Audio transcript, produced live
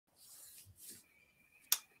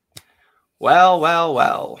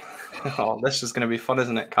Well. Oh, this is going to be fun,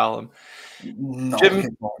 isn't it, Calum? Not Jim,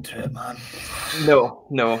 looking forward to it, man.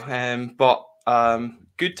 no. But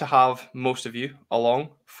good to have most of you along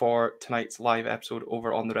for tonight's live episode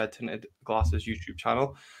over on the Red Tinted Glasses YouTube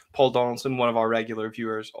channel. Paul Donaldson, one of our regular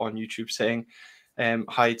viewers on YouTube, saying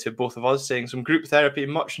hi to both of us, saying some group therapy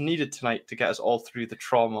much needed tonight to get us all through the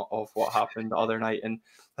trauma of what happened the other night. And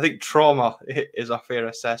I think trauma is a fair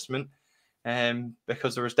assessment.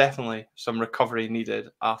 Because there was definitely some recovery needed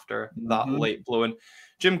after that late blowing.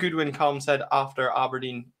 Jim Goodwin Calum said after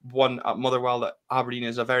Aberdeen won at Motherwell that Aberdeen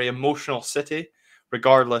is a very emotional city,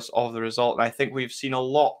 regardless of the result. And I think we've seen a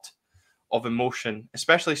lot of emotion,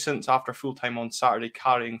 especially since after full time on Saturday,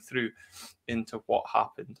 carrying through into what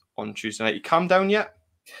happened on Tuesday night. You calmed down yet?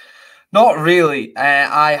 Not really.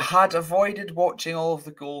 I had avoided watching all of the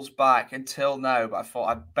goals back until now, but I thought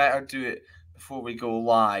I'd better do it before we go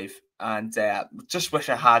live. And just wish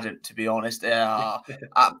I hadn't, to be honest.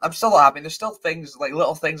 I'm still not happy. There's still things, like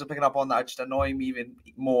little things I'm picking up on that are just annoying me even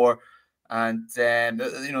more. And,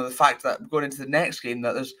 the fact that going into the next game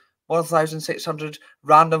that there's 1,600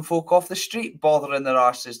 random folk off the street bothering their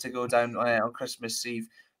arses to go down on Christmas Eve.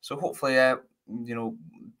 So hopefully,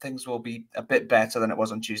 things will be a bit better than it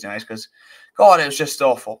was on Tuesday night because, God, it was just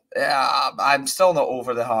awful. I'm still not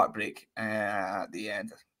over the heartbreak at the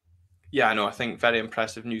end. Yeah, I know. I think very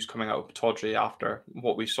impressive news coming out of Pittodrie after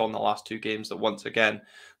what we saw in the last two games, that once again,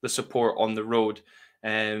 the support on the road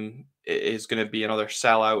is going to be another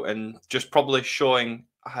sellout, and just probably showing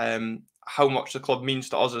how much the club means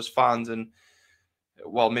to us as fans, and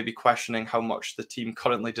well, maybe questioning how much the team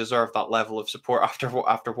currently deserve that level of support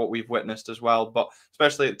after what we've witnessed as well. But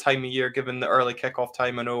especially at the time of year, given the early kickoff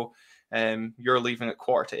time, I know you're leaving at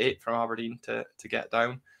 7:45 from Aberdeen to get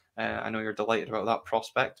down. I know you're delighted about that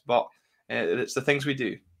prospect, but it's the things we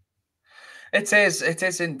do. It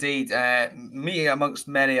is indeed. Me amongst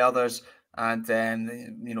many others, and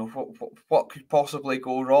what could possibly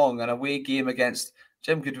go wrong? An away game against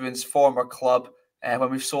Jim Goodwin's former club when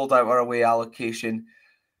we've sold out our away allocation.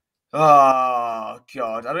 Oh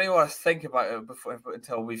God, I don't even want to think about it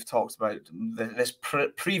until we've talked about this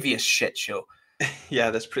previous shit show.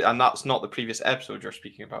 Yeah, and that's not the previous episode you're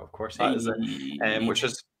speaking about, of course. That is which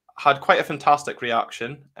has had quite a fantastic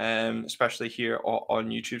reaction, especially here on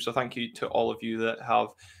YouTube. So thank you to all of you that have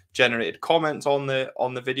generated comments on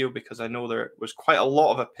the video, because I know there was quite a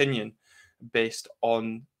lot of opinion based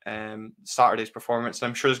on Saturday's performance, and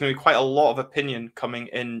I'm sure there's going to be quite a lot of opinion coming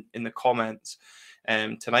in the comments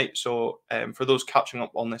tonight. So for those catching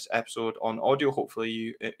up on this episode on audio, hopefully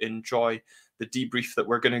you enjoy the debrief that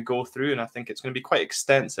we're going to go through, and I think it's going to be quite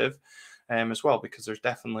extensive as well, because there's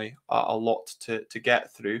definitely a lot to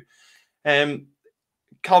get through. Calum,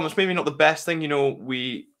 it's maybe not the best thing,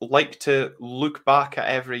 we like to look back at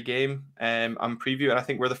every game and preview, and I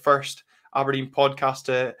think we're the first Aberdeen podcast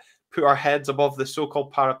to put our heads above the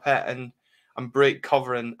so-called parapet and break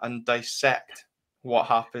cover and dissect what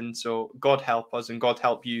happened. So God help us, and God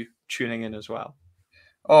help you tuning in as well.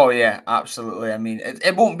 Oh yeah, absolutely. I mean,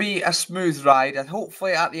 it won't be a smooth ride, and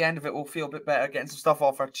hopefully at the end of it we'll feel a bit better getting some stuff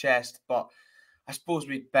off our chest, but I suppose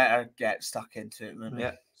we'd better get stuck into it, maybe.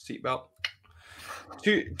 Yeah, seatbelt.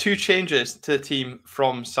 Two changes to the team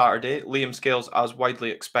from Saturday. Liam Scales, as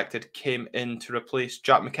widely expected, came in to replace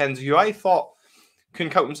Jack McKenzie, who I thought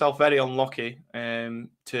couldn't count himself very unlucky to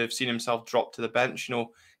have seen himself drop to the bench.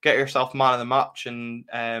 Get yourself man of the match in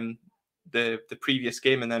the previous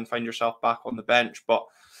game and then find yourself back on the bench. But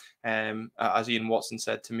as Ian Watson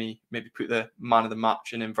said to me, maybe put the man of the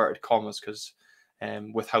match in inverted commas, because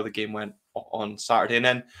with how the game went on Saturday. And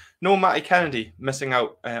then no Matty Kennedy, missing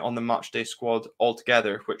out on the match day squad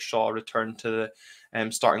altogether, which saw a return to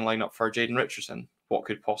the starting lineup for Jaden Richardson. What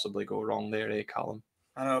could possibly go wrong there, Calum?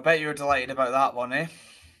 I know, I bet you were delighted about that one, eh?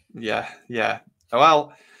 Yeah.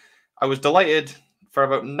 Well, I was delighted for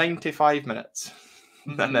about 95 minutes.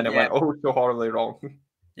 And then it went so horribly wrong.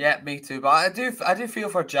 Yeah, me too. But I do feel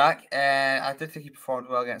for Jack. I did think he performed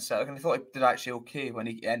well against Celtic, and I thought he did actually okay when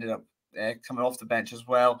he ended up coming off the bench as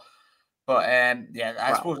well. But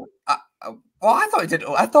I suppose. I thought he did.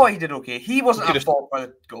 I thought he did okay. He wasn't at fault for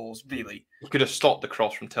the goals, really. He could have stopped the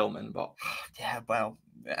cross from Tillman, but yeah, well,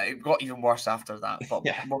 it got even worse after that. But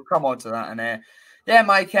we'll come on to that. And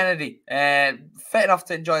Mike Kennedy, fit enough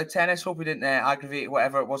to enjoy the tennis. Hope he didn't aggravate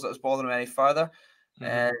whatever it was that was bothering him any further.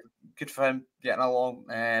 Good for him getting along.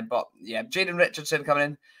 But yeah, Jaden Richardson coming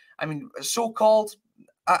in. I mean, so-called,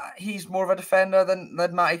 he's more of a defender than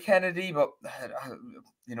Matty Kennedy, but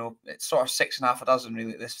it's sort of 6.5 dozen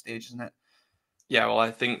really at this stage, isn't it? Yeah, well,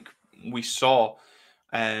 I think we saw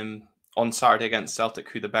on Saturday against Celtic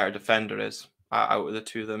who the better defender is out of the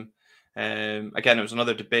two of them. Again, it was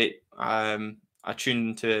another debate. I tuned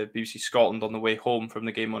into BBC Scotland on the way home from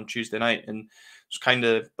the game on Tuesday night, and it's kind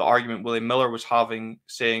of the argument William Miller was having,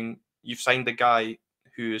 saying you've signed a guy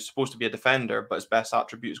who is supposed to be a defender, but his best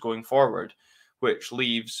attribute is going forward, which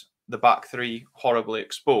leaves the back three horribly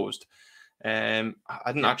exposed. I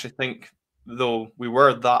didn't actually think, though, we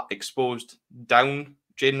were that exposed down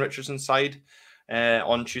Jaden Richardson's side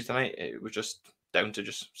on Tuesday night. It was just down to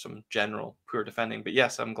just some general poor defending. But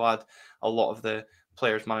yes, I'm glad a lot of the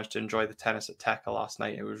players managed to enjoy the tennis at Tekka last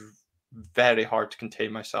night. It was very hard to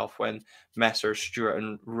contain myself when Messer, Stewart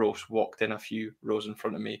and Roche walked in a few rows in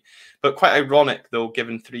front of me. But quite ironic, though,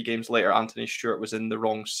 given 3 games later, Anthony Stewart was in the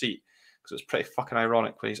wrong seat, because it's pretty fucking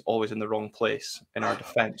ironic when he's always in the wrong place in our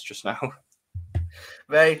defence just now.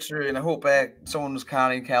 Very true, and I hope someone was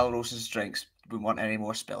carrying Kel Rose's drinks. We wouldn't want any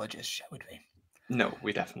more spillages, would we? No,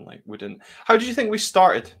 we definitely wouldn't. How did you think we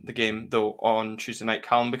started the game, though, on Tuesday night,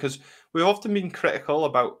 Calum? Because we've often been critical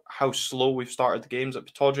about how slow we've started the games at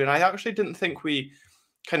Pittodrie, and I actually didn't think we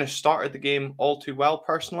kind of started the game all too well,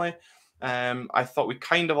 personally. I thought we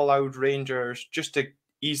kind of allowed Rangers just to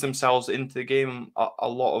ease themselves into the game, a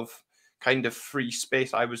lot of kind of free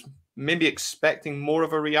space. I was maybe expecting more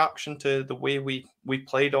of a reaction to the way we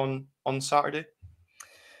played on Saturday.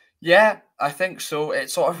 Yeah, I think so. It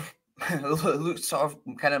sort of looked sort of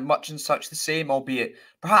kind of much and such the same, albeit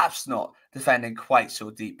perhaps not defending quite so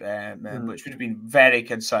deep, which would have been very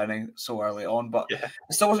concerning so early on. But it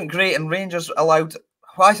still wasn't great, and Rangers allowed,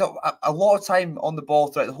 I thought, a lot of time on the ball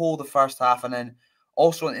throughout the whole of the first half, and then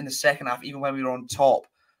also in the second half, even when we were on top,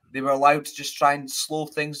 they were allowed to just try and slow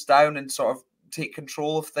things down and sort of take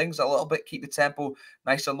control of things a little bit, keep the tempo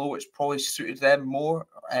nice and low, which probably suited them more,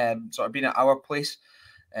 sort of being at our place.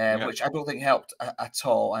 Which I don't think helped at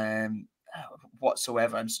all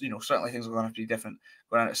whatsoever. And certainly things are going to have to be different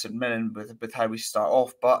going out at St Mirren with how we start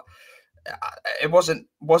off. But it wasn't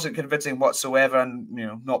convincing whatsoever, and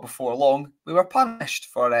not before long we were punished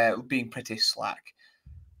for being pretty slack.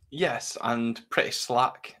 Yes, and pretty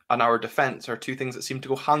slack and our defence are two things that seem to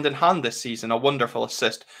go hand in hand this season. A wonderful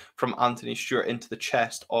assist from Anthony Stewart into the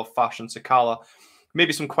chest of Fashion Sakala.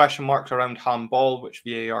 Maybe some question marks around handball, which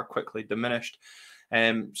VAR quickly diminished.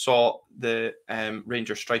 Saw the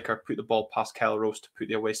Rangers striker put the ball past Kyle Rose to put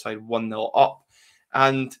the away side 1-0 up.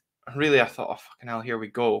 And really, I thought, oh, fucking hell, here we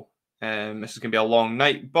go. This is going to be a long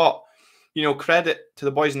night. But, credit to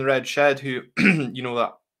the boys in the red shed who,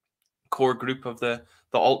 that core group of the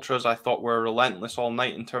Ultras, I thought were relentless all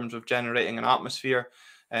night in terms of generating an atmosphere,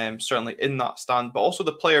 certainly in that stand, but also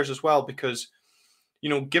the players as well, because,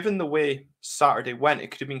 given the way Saturday went,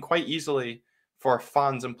 it could have been quite easily for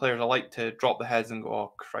fans and players alike to drop the heads and go,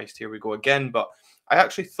 oh, Christ, here we go again. But I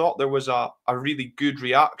actually thought there was a really good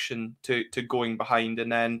reaction to going behind.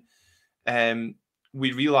 And then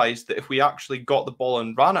we realised that if we actually got the ball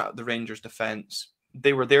and ran at the Rangers' defence,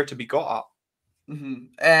 they were there to be got at.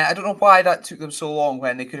 I don't know why that took them so long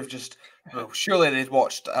when they could have just, surely they'd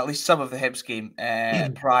watched at least some of the Hibs game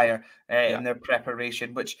prior in their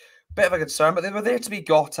preparation, which bit of a concern, but they were there to be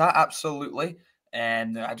got at, absolutely.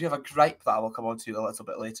 And I do have a gripe that I will come on to a little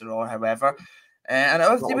bit later on, however. And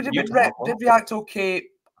they did react okay,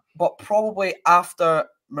 but probably after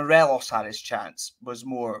Morelos had his chance was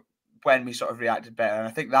more when we sort of reacted better. And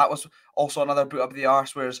I think that was also another boot up the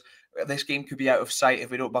arse, whereas this game could be out of sight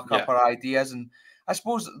if we don't buck up our ideas. And I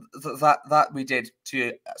suppose that we did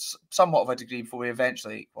to somewhat of a degree before we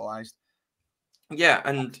eventually equalised. Yeah,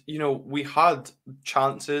 and, we had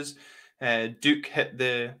chances. Duke hit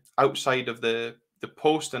the outside of the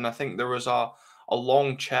post, and I think there was a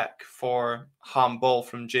long check for handball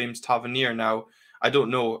from James Tavernier. Now, I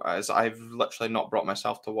don't know, as I've literally not brought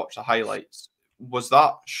myself to watch the highlights. Was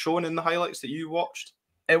that shown in the highlights that you watched?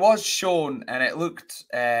 It was shown, and it looked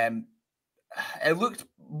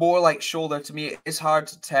more like shoulder to me. It's hard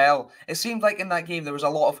to tell. It seemed like in that game there was a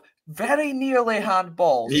lot of very nearly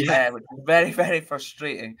handballs, which was very, very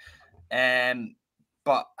frustrating.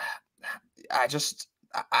 But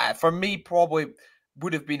for me, probably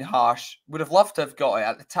would have been harsh. Would have loved to have got it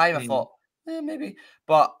at the time. I thought maybe,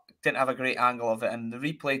 but didn't have a great angle of it. And the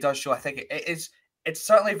replay does show. I think it's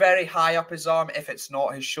certainly very high up his arm if it's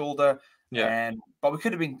not his shoulder. Yeah, but we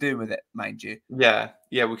could have been doing with it, mind you. Yeah,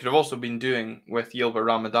 we could have also been doing with Yilba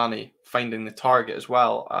Ramadani finding the target as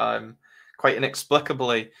well. Quite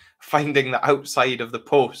inexplicably finding the outside of the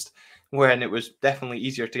post when it was definitely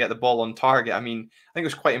easier to get the ball on target. I mean, I think it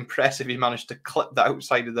was quite impressive he managed to clip the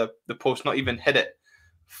outside of the post, not even hit it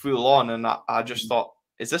full on. And I just thought,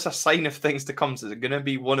 is this a sign of things to come? Is it going to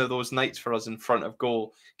be one of those nights for us in front of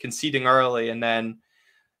goal, conceding early and then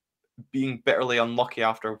being bitterly unlucky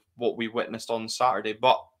after what we witnessed on Saturday?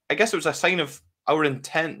 But I guess it was a sign of our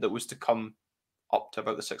intent that was to come up to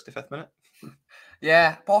about the 65th minute.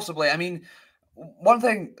 Yeah, possibly. I mean, one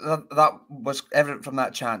thing that was evident from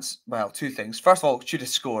that chance, well, two things. First of all, should have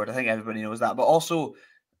scored. I think everybody knows that. But also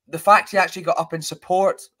the fact he actually got up in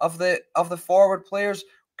support of the forward players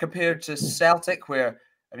compared to Celtic, where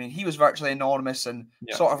I mean he was virtually anonymous, and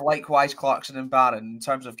sort of likewise Clarkson and Barron in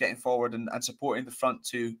terms of getting forward and supporting the front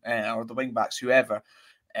two or the wing backs, whoever.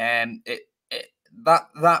 And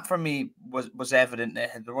that for me was evident.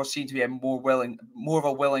 There was seemed to be more of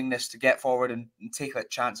a willingness to get forward and take that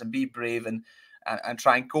chance and be brave and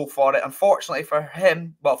try and go for it. Unfortunately for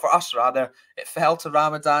him, well, for us rather, it fell to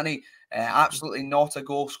Ramadani. Absolutely not a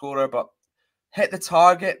goal scorer, but hit the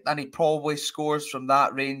target, and he probably scores from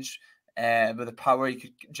that range with the power he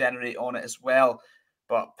could generate on it as well.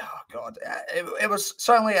 But, oh God, it was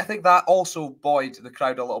certainly, I think that also buoyed the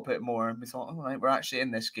crowd a little bit more. And we thought, all right, we're actually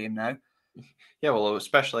in this game now. Yeah, well,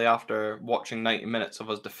 especially after watching 90 minutes of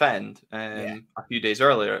us defend a few days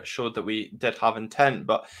earlier, it showed that we did have intent.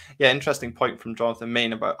 But yeah, interesting point from Jonathan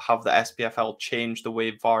Main about have the SPFL changed the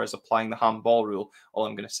way VAR is applying the handball rule. All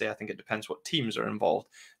I'm going to say, I think it depends what teams are involved.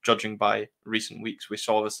 Judging by recent weeks, we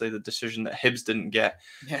saw obviously the decision that Hibs didn't get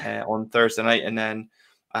on Thursday night. And then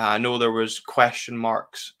I know there was question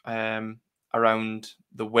marks around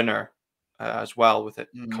the winner as well, with it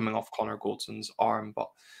coming off Connor Goldson's arm. But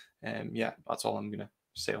yeah, that's all I'm going to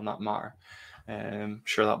say on that matter.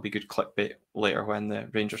 Sure, that'll be good clickbait later when the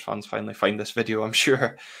Rangers fans finally find this video, I'm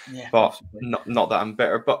sure. Yeah, but not that I'm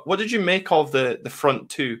bitter. But what did you make of the front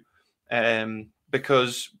two?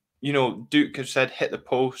 Because, you know, Duke has said hit the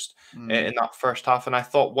post in that first half. And I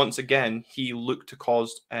thought once again, he looked to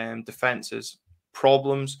cause defences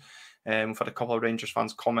problems. We've had a couple of Rangers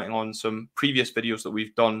fans commenting on some previous videos that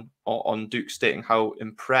we've done on Duke, stating how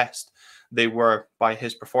impressed they were by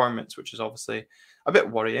his performance, which is obviously a bit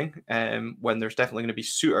worrying when there's definitely going to be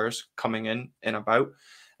suitors coming in about.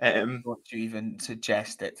 Don't you even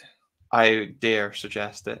suggest it? I dare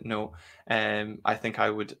suggest it. No. I think I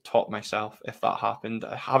would top myself if that happened.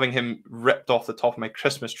 Having him ripped off the top of my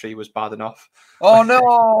Christmas tree was bad enough. Oh,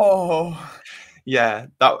 no! Yeah,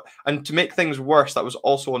 and to make things worse, that was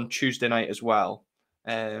also on Tuesday night as well.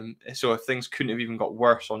 So if things couldn't have even got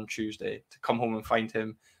worse on Tuesday, to come home and find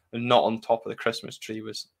him not on top of the Christmas tree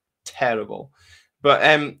was terrible. But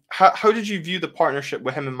how did you view the partnership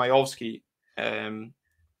with him and Majowski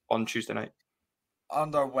on Tuesday night?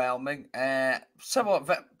 Underwhelming.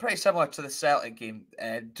 Pretty similar to the Celtic game.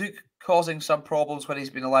 Duke causing some problems when he's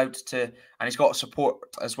been allowed to, and he's got support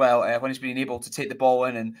as well, when he's been able to take the ball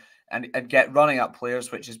in and get running at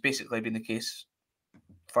players, which has basically been the case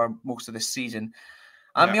for most of this season.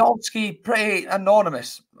 And Majowski, pretty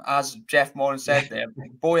anonymous, as Jeff Moran said there.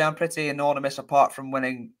 Bojan pretty anonymous apart from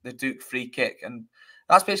winning the Duke free kick. And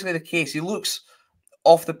that's basically the case. He looks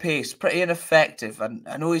off the pace, pretty ineffective. And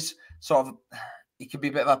I know he's he can be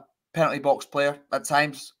a bit of a penalty box player at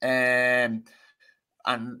times. And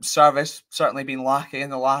service certainly been lacking in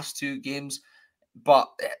the last two games. But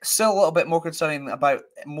still a little bit more concerning about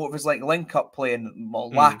more of his link-up play and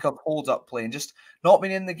lack of hold-up play and just not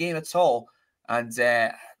being in the game at all. And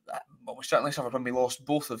we certainly suffered when we lost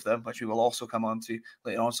both of them, which we will also come on to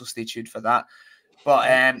later on, so stay tuned for that. But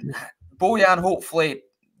Bojan hopefully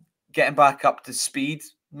getting back up to speed,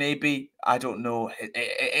 maybe. I don't know.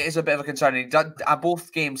 It is a bit of a concern. At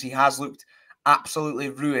both games, he has looked absolutely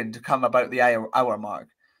ruined to come about the hour mark.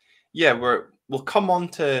 Yeah, we'll come on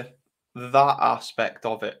to that aspect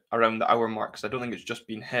of it around the hour mark, because I don't think it's just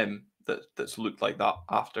been him that's looked like that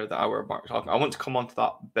after the hour mark. I want to come on to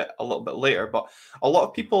that bit a little bit later, but a lot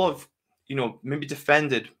of people have, you know, maybe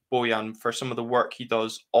defended Bojan for some of the work he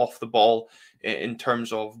does off the ball in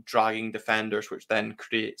terms of dragging defenders, which then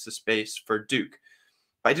creates the space for Duke.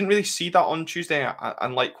 But I didn't really see that on Tuesday,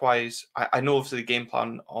 and likewise, I know obviously the game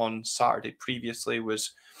plan on Saturday previously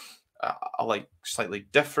was slightly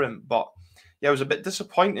different, but yeah, I was a bit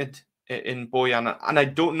disappointed in Bojan, and I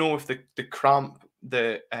don't know if the cramp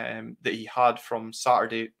that he had from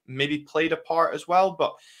Saturday maybe played a part as well.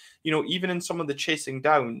 But you know, even in some of the chasing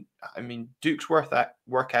down, I mean, Duke's work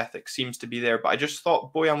ethic seems to be there, but I just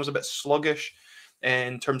thought Bojan was a bit sluggish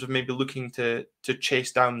in terms of maybe looking to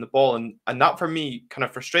chase down the ball, and that for me kind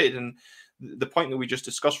of frustrated. And the point that we just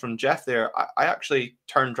discussed from Jeff there, I actually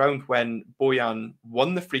turned around when Bojan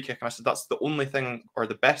won the free kick, and I said that's the only thing, or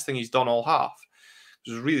the best thing he's done all half.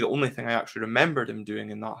 It was really the only thing I actually remembered him doing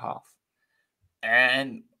in that half.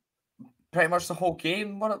 And pretty much the whole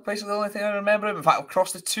game, basically the only thing I remember him. In fact,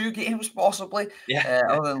 across the two games, possibly.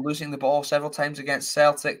 Other than losing the ball several times against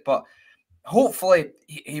Celtic. But hopefully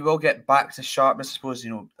he will get back to sharpness. I suppose, you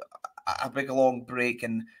know, a big long break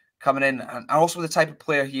and coming in, and also the type of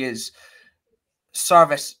player he is.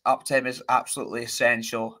 Service up to him is absolutely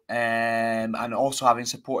essential, and also having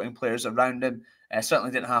supporting players around him.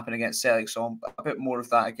 Certainly didn't happen against Celtic, so a bit more of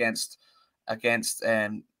that against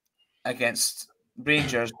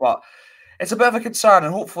Rangers, but it's a bit of a concern,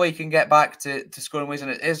 and hopefully he can get back to scoring ways.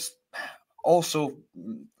 And it is also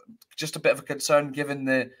just a bit of a concern given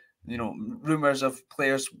the rumours of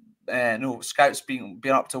players, scouts being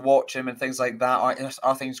up to watch him and things like that.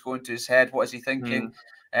 Are things going to his head? What is he thinking?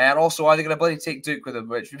 And also, are they going to bloody take Duke with him,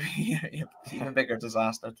 which would be an even bigger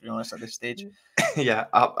disaster, to be honest, at this stage. Yeah,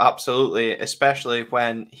 absolutely, especially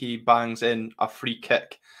when he bangs in a free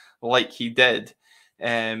kick like he did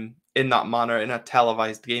in that manner in a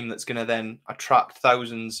televised game that's going to then attract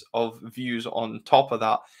thousands of views on top of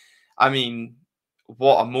that. I mean,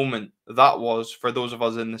 what a moment that was for those of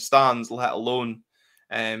us in the stands, let alone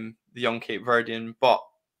the young Cape Verdean. But,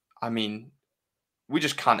 I mean, we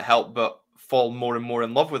just can't help but fall more and more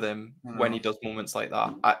in love with him when he does moments like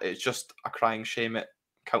that. It's just a crying shame it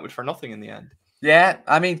counted for nothing in the end. Yeah,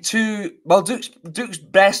 I mean, Duke's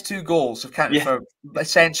best 2 goals have counted for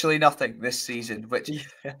essentially nothing this season, which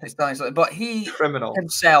is nice. But he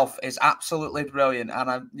himself is absolutely brilliant, and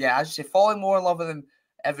as you say, falling more in love with him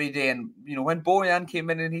every day. And when Bojan came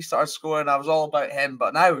in and he started scoring, I was all about him.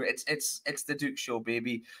 But now it's the Duke show,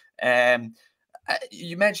 baby.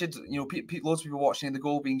 You mentioned loads of people watching the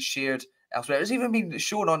goal being shared elsewhere. It's even been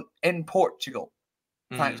shown in Portugal.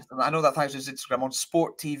 Thanks. I know that thanks to his Instagram on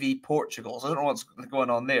Sport TV Portugal. So I don't know what's going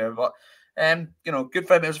on there, but good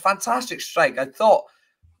for him. It was a fantastic strike. I thought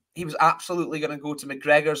he was absolutely going to go to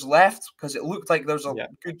McGregor's left because it looked like there was a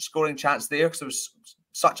good scoring chance there because there was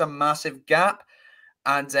such a massive gap,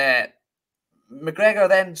 and McGregor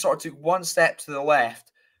then sort of took one step to the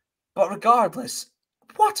left. But regardless,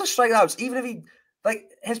 what a strike that was! Even if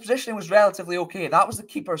his positioning was relatively okay, that was the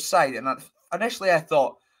keeper's side, and initially I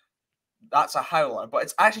thought, that's a howler, but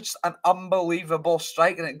it's actually just an unbelievable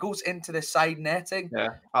strike, and it goes into the side netting. Yeah,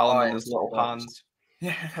 Calum in his little hands.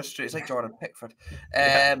 Yeah, that's true. It's like Jordan Pickford.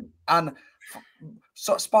 And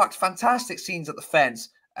so it sparked fantastic scenes at the fence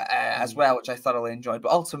as well, which I thoroughly enjoyed.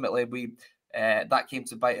 But ultimately, that came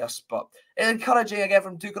to bite us. But encouraging again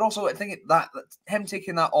from Duke, and also I think that him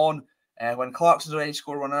taking that on when Clarkson's already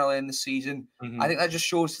scored one early in the season, I think that just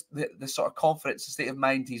shows the sort of confidence and state of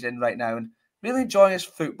mind he's in right now, and really enjoying his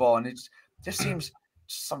football, and it just seems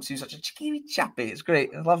such a cheeky chappy. It's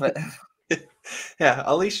great. I love it. Yeah,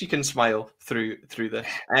 at least you can smile through this.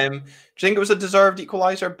 Do you think it was a deserved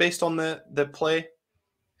equaliser based on the play?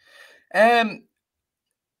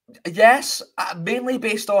 Yes, mainly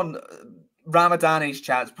based on Ramadani's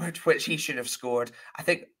chance, which he should have scored. I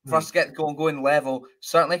think for us to get going level,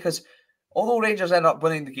 certainly, because although Rangers ended up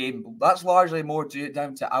winning the game, that's largely more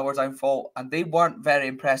down to our downfall, and they weren't very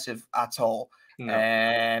impressive at all. No.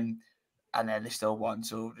 And then they still won,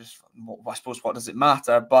 so just, I suppose, what does it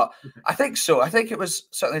matter? But I think so. I think it was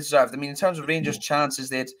certainly deserved. I mean, in terms of Rangers' chances,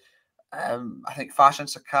 they had, I think, Fashion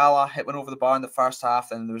Sakala hit one over the bar in the first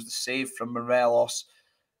half, and there was the save from Morelos.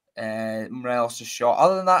 Morelos' shot.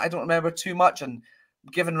 Other than that, I don't remember too much, and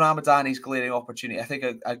given Ramadani's glaring opportunity, I think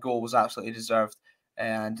a goal was absolutely deserved.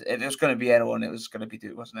 And if it was going to be anyone, it was going to be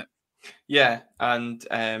Duke, wasn't it? Yeah, and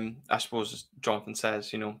I suppose, as Jonathan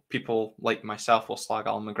says, people like myself will slag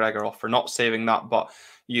Alan McGregor off for not saving that, but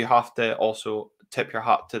you have to also tip your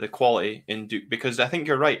hat to the quality in Duke, because I think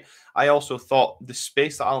you're right. I also thought the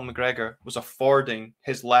space that Alan McGregor was affording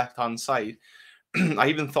his left-hand side, I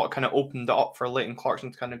even thought kind of opened it up for Leighton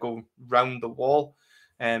Clarkson to kind of go round the wall.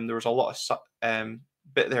 There was a lot of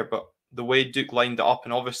bit there, but the way Duke lined it up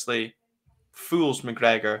and obviously fools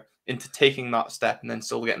McGregor into taking that step and then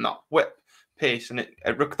still getting that whip pace, and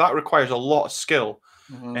that requires a lot of skill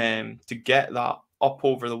to get that up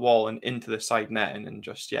over the wall and into the side netting, and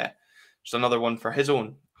just another one for his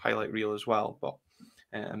own highlight reel as well, but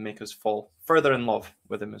and make us fall further in love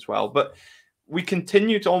with him as well. But we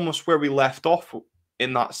continued almost where we left off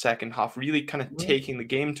in that second half, really kind of taking the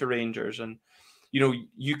game to Rangers. And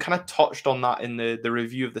you kind of touched on that in the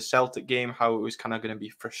review of the Celtic game, how it was kind of going to be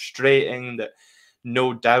frustrating, that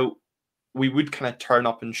no doubt we would kind of turn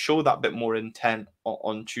up and show that bit more intent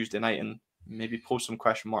on Tuesday night, and maybe pose some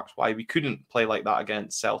question marks why we couldn't play like that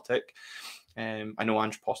against Celtic. I know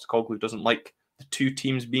Ange Postecoglou doesn't like the two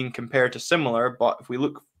teams being compared to similar, but if we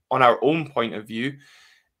look on our own point of view,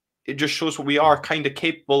 it just shows what we are kind of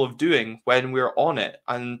capable of doing when we're on it.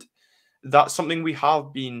 And that's something we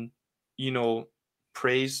have been,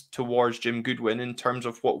 praised towards Jim Goodwin in terms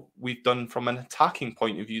of what we've done from an attacking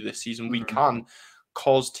point of view this season. We can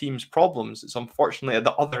cause teams problems. It's unfortunately at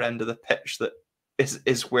the other end of the pitch that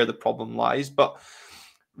is where the problem lies. But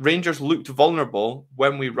Rangers looked vulnerable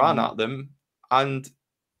when we ran at them, and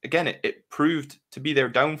again, it proved to be their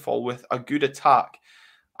downfall with a good attack.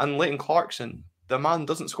 And Leighton Clarkson, the man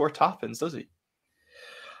doesn't score tap-ins, does he?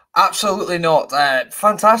 Absolutely not.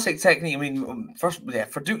 Fantastic technique. I mean, first, yeah,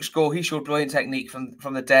 for Duke's goal, he showed brilliant technique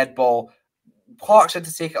from the dead ball. Clarkson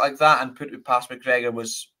to take it like that and put it past McGregor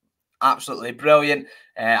was absolutely brilliant.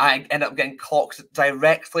 I ended up getting clocked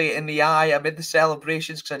directly in the eye amid the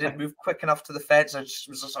celebrations because I didn't move quick enough to the fence. I just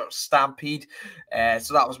was a sort of stampede.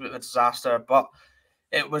 So that was a bit of a disaster. But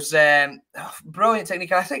it was brilliant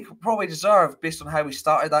technique. And I think probably deserved based on how we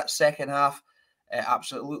started that second half.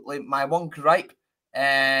 Absolutely. My one gripe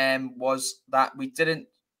was that we didn't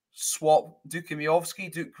swap Duke and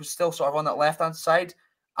Miovski. Duke was still sort of on that left-hand side,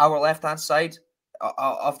 our left-hand side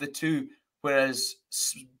of the two, whereas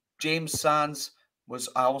James Sands was,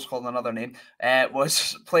 I almost called him another name,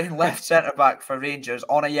 was playing left centre-back for Rangers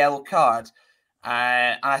on a yellow card.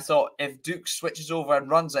 And I thought if Duke switches over and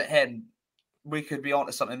runs at him, we could be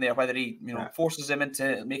onto something there, whether he forces him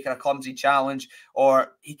into making a clumsy challenge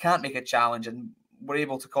or he can't make a challenge and we're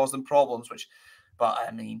able to cause them problems, but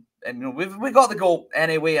I mean, we got the goal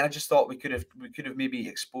anyway, and I just thought we could have maybe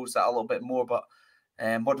exposed that a little bit more. But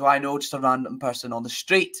what do I know? Just a random person on the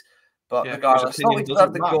street. But regardless, I thought we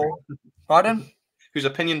deserved the goal. Pardon? Whose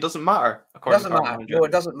opinion doesn't matter? Doesn't matter. No,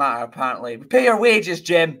 it doesn't matter. Apparently, we pay our wages,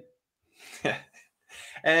 Jim.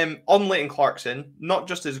 On Leighton Clarkson, not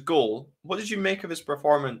just his goal. What did you make of his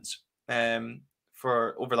performance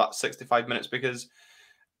for over that 65 minutes? Because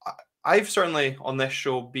I've certainly on this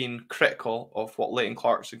show been critical of what Leighton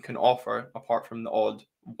Clarkson can offer, apart from the odd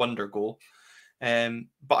wonder goal.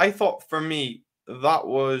 But I thought for me, that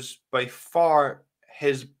was by far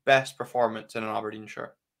his best performance in an Aberdeen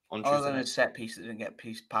shirt on Tuesday. Other than his set piece that didn't get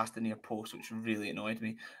past the near post, which really annoyed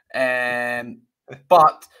me.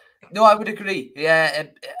 But no, I would agree. Yeah,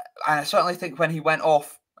 I certainly think when he went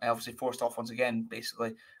off, obviously forced off once again,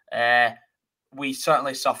 basically, we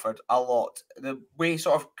certainly suffered a lot. The way he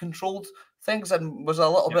sort of controlled things and was a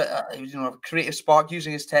little bit, a creative spark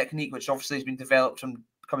using his technique, which obviously has been developed from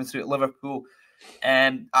coming through at Liverpool.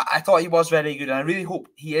 I thought he was very good, and I really hope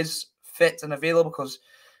he is fit and available because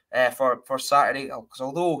for Saturday. Because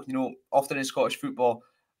although often in Scottish football,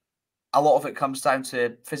 a lot of it comes down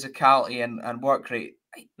to physicality and work rate.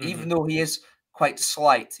 Even though he is quite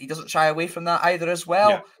slight, he doesn't shy away from that either as well.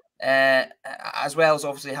 Yeah. As well as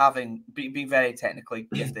obviously being very technically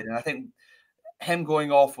gifted. And I think him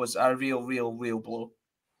going off was a real blow.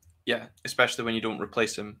 Yeah, especially when you don't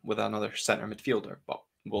replace him with another centre midfielder, but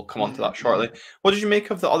we'll come on to that shortly. What did you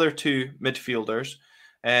make of the other two midfielders?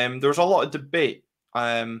 There was a lot of debate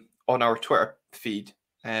on our Twitter feed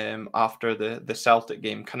after the Celtic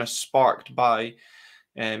game, kind of sparked by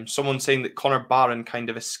someone saying that Connor Barron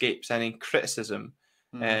kind of escapes any criticism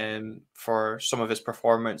for some of his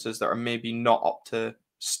performances that are maybe not up to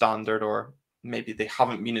standard, or maybe they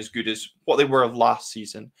haven't been as good as what they were of last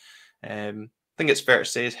season. I think it's fair to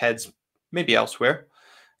say his head's maybe elsewhere.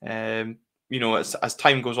 As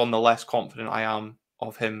time goes on, the less confident I am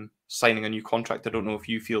of him signing a new contract. I don't know if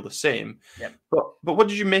you feel the same. Yep. But what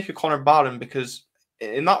did you make of Connor Barron? Because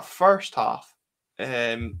in that first half,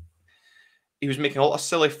 he was making a lot of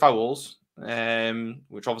silly fouls,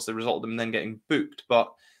 which obviously resulted in him then getting booked.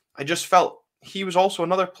 But I just felt he was also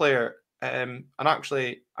another player. And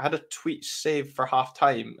actually, I had a tweet saved for half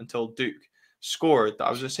time until Duke scored that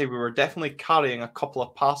I was going to say we were definitely carrying a couple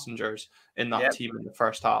of passengers in that team in the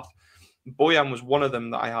first half. Bojan was one of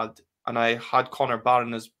them that I had, and I had Connor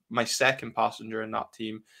Barron as my second passenger in that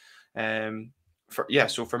team.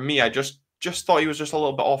 So for me, I just thought he was just a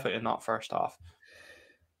little bit off it in that first half.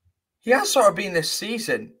 He has sort of been this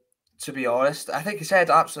season, to be honest. I think his head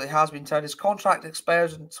absolutely has been turned. His contract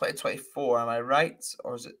expires in 2024, am I right?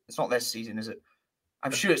 Or is it? It's not this season, is it?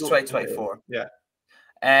 I'm sure it's 2024. Yeah.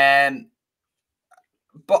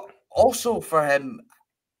 But also for him,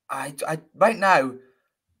 I right now,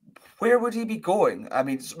 where would he be going? I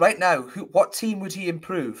mean, right now, what team would he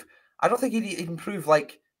improve? I don't think he'd improve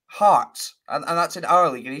like Hearts, and that's in our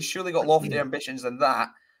league, and he's surely got loftier ambitions than that.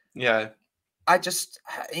 Yeah.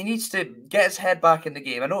 He needs to get his head back in the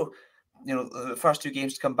game. I know, the first two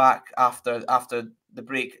games to come back after the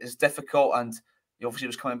break is difficult, and he obviously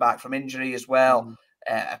was coming back from injury as well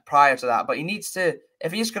prior to that. But he needs to,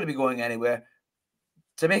 if he's going to be going anywhere,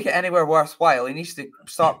 to make it anywhere worthwhile, he needs to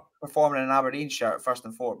start performing in an Aberdeen shirt first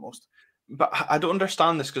and foremost. But I don't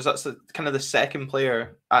understand this, because that's kind of the second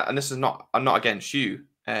player, and this is not, I'm not against you,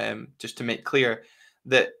 just to make clear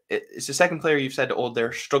that it's the second player you've said,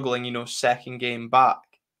 they're struggling, second game back.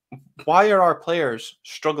 Why are our players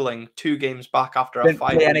struggling 2 games back after a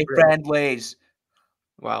 5-week break? Any friendlies?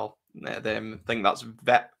 well, I think that's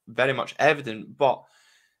very much evident. But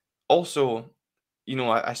also, you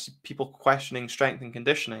know, I see people questioning strength and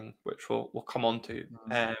conditioning, which we'll come on to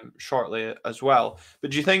shortly as well.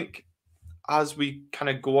 But do you think, as we kind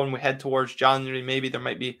of go on, we head towards January, maybe there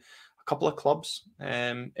might be a couple of clubs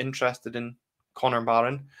interested in Connor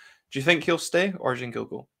Barron? Do you think he'll stay, or do you think he'll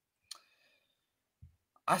go?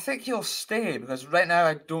 I think he'll stay, because right now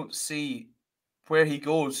I don't see where he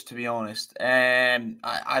goes, to be honest.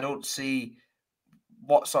 I don't see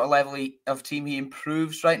what sort of level of team he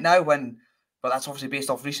improves right now, but that's obviously based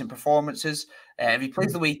off recent performances. If he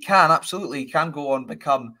plays the way he can, absolutely, he can go on and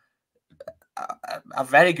become a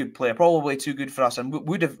very good player, probably too good for us, and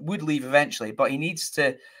would leave eventually. But he needs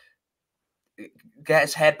to get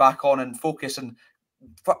his head back on and focus, and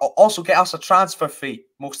also get us a transfer fee,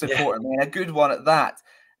 most importantly, and a good one at that.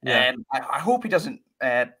 Yeah. I hope he doesn't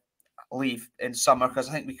leave in summer, because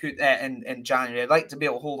I think we could in January. I'd like to be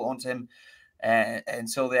able to hold on to him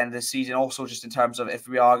until the end of the season. Also, just in terms of if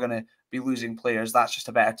we are going to be losing players, that's just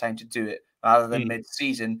a better time to do it rather than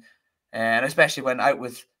mid-season, and especially when out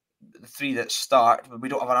with the three that start, we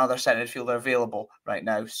don't have another centre midfielder available right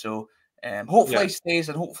now. So hopefully he stays,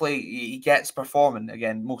 and hopefully he gets performing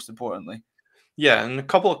again, most importantly. Yeah, and a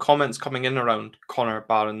couple of comments coming in around Connor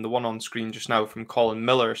Barron. The one on screen just now from Colin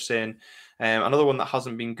Miller saying, another one that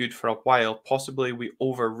hasn't been good for a while, possibly we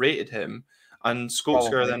overrated him. And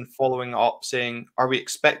Skolsker then following up saying, are we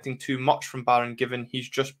expecting too much from Barron given he's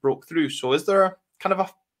just broke through? So is there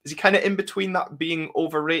is he kind of in between that being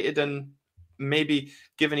overrated and maybe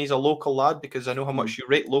given he's a local lad, because I know how much you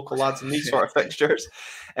rate local lads in these sort of fixtures.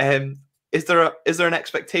 Is there an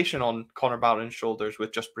expectation on Connor Barron's shoulders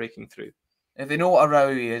with just breaking through? If they know what a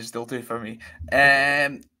row he is, they'll do for me.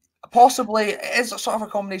 Possibly it's sort of a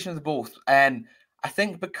combination of the both. I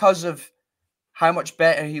think because of how much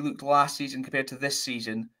better he looked last season compared to this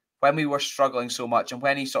season, when we were struggling so much, and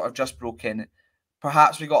when he sort of just broke in,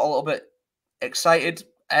 perhaps we got a little bit excited,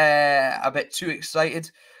 a bit too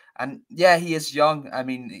excited. And yeah, he is young. I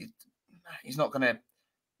mean, he's not going to,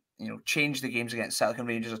 change the games against Celtic and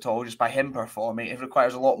Rangers at all just by him performing. It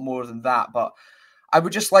requires a lot more than that. But I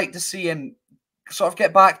would just like to see him sort of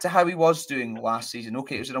get back to how he was doing last season.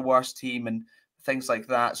 Okay, it was in a worse team and things like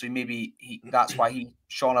that, so that's why he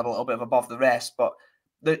shone a little bit above the rest. But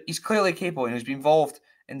he's clearly capable. He's been involved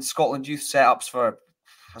in Scotland youth setups for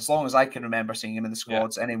as long as I can remember seeing him in the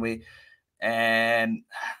squads. Anyway, and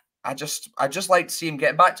I just like to see him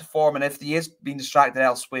get back to form. And if he is being distracted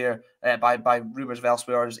elsewhere by rumours of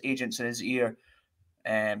elsewhere, or his agents in his ear,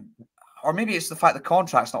 or maybe it's the fact the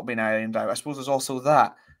contract's not being ironed out. I suppose there's also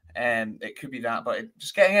that. It could be that, but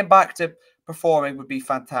just getting him back to performing would be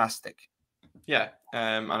fantastic. Yeah,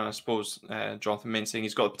 and I suppose Jonathan Main saying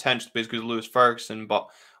he's got the potential to be as good as Lewis Ferguson, but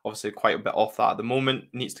obviously quite a bit off that at the moment.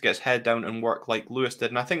 Needs to get his head down and work like Lewis did,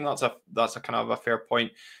 and I think that's a kind of a fair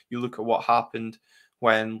point. You look at what happened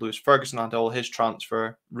when Lewis Ferguson had all his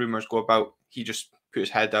transfer rumours go about. He just put his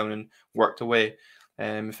head down and worked away.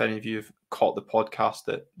 If any of you have caught the podcast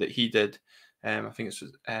that he did, I think it's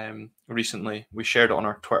recently, we shared it on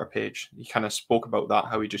our Twitter page. He kind of spoke about that,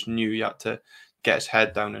 how he just knew he had to get his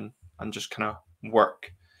head down and just kind of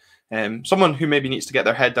work. Someone who maybe needs to get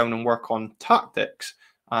their head down and work on tactics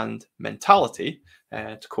and mentality,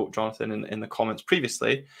 to quote Jonathan in the comments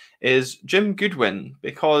previously, is Jim Goodwin,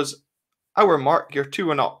 because our Mark, you're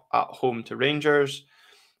 2-1 up at home to Rangers.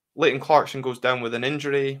 Leighton Clarkson goes down with an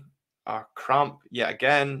injury, a cramp yet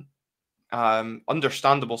again.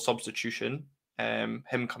 Understandable substitution,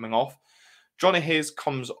 him coming off. Johnny Hayes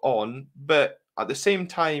comes on, but at the same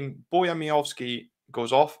time, Bojan Miovski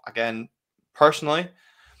goes off again. Personally,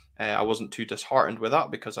 I wasn't too disheartened with that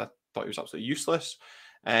because I thought he was absolutely useless.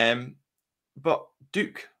 But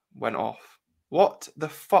Duke went off. What the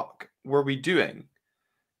fuck were we doing?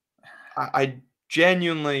 I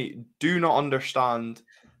genuinely do not understand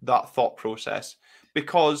that thought process,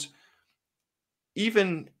 because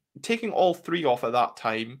even taking all three off at that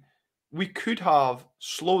time, we could have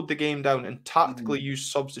slowed the game down and tactically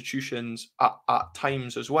used substitutions at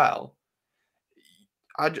times as well.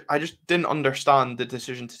 I just didn't understand the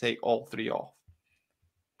decision to take all three off.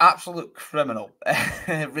 Absolute criminal.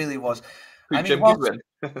 It really was. I mean,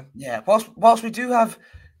 whilst we do have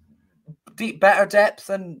better depth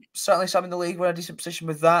and certainly some in the league, we're in a decent position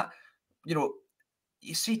with that.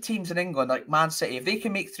 You see teams in England like Man City, if they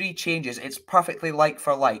can make 3 changes, it's perfectly like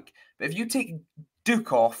for like. But if you take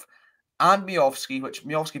Duke off and Miovski, which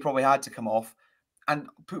Miovski probably had to come off, and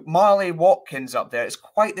put Marley Watkins up there, it's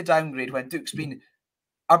quite the downgrade when Duke's been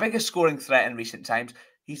our biggest scoring threat in recent times.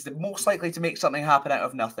 He's the most likely to make something happen out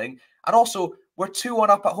of nothing. And also, we're 2-1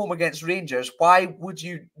 up at home against Rangers. Why would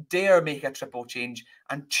you dare make a triple change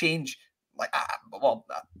and change like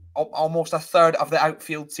almost a third of the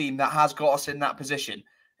outfield team that has got us in that position?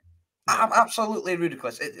 Absolutely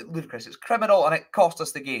ludicrous. Ludicrous. It's criminal, and it cost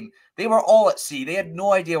us the game. They were all at sea. They had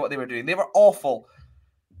no idea what they were doing. They were awful.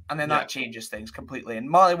 And then that changes things completely. And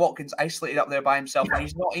Marley Watkins isolated up there by himself, and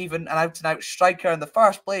he's not even an out-and-out striker in the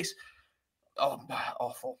first place. Oh,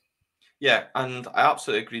 awful. Yeah, and I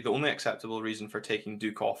absolutely agree. The only acceptable reason for taking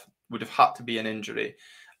Duke off would have had to be an injury.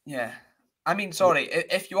 Yeah. I mean, sorry,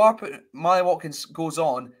 if you are putting Marley Watkins goes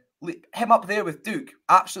on, him up there with Duke,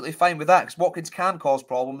 absolutely fine with that, because Watkins can cause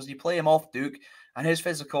problems. You play him off Duke and his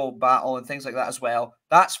physical battle and things like that as well.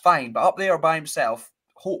 That's fine. But up there by himself,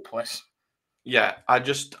 hopeless. Yeah, I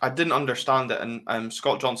didn't understand it. And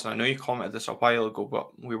Scott Johnson, I know you commented this a while ago,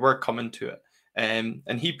 but we were coming to it. And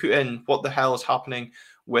he put in, what the hell is happening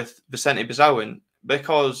with Vicente Bizaouin?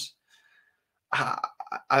 Because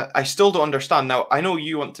I still don't understand. Now, I know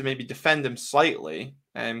you want to maybe defend him slightly,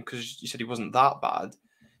 because you said he wasn't that bad.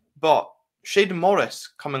 But Shaden Morris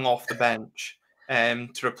coming off the bench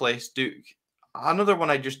to replace Duke, another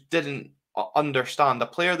one I just didn't understand. A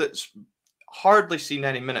player that's hardly seen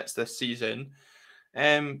any minutes this season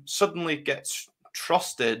suddenly gets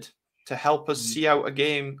trusted to help us see out a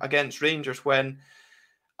game against Rangers when,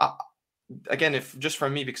 again, if just for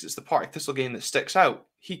me, because it's the Partick Thistle game that sticks out,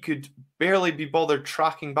 he could barely be bothered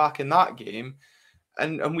tracking back in that game,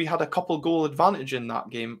 and we had a couple goal advantage in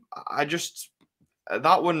that game.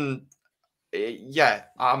 That one, yeah,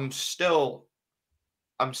 I'm still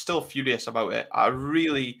furious about it. I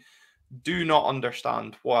really do not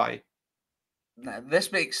understand why. This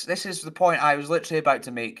is the point I was literally about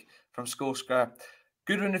to make from Skolskar.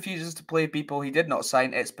 Goodwin refuses to play people he did not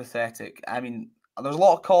sign. It's pathetic. I mean, there's a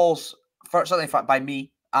lot of calls, certainly in fact by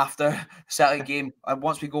me, after the Celtic game.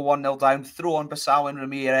 Once we go 1-0 down, throw on Bizaouin and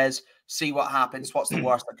Ramirez, see what happens. What's the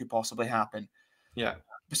worst that could possibly happen? Yeah.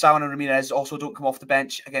 Bizaouin and Ramirez also don't come off the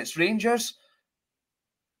bench against Rangers.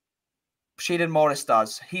 Shaden Morris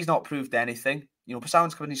does. He's not proved anything. You know,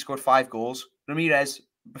 Bizaouin's come in, he scored 5 goals. Ramirez,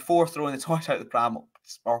 before throwing the toys out of the pram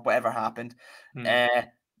or whatever happened,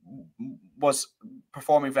 was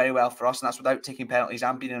performing very well for us, and that's without taking penalties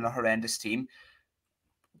and being in a horrendous team.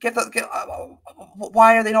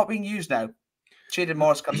 Why are they not being used now? Shaden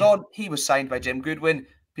Morris comes on. He was signed by Jim Goodwin.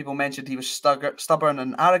 People mentioned he was stubborn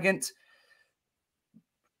and arrogant.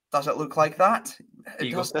 Does it look like that?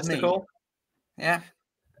 Egotistical? Yeah.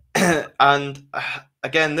 And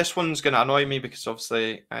again, this one's going to annoy me because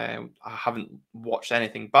obviously I haven't watched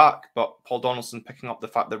anything back, but Paul Donaldson picking up the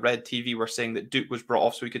fact that Red TV were saying that Duke was brought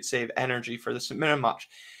off so he could save energy for the St Mirren match.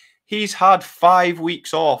 He's had 5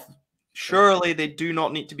 weeks off. Surely they do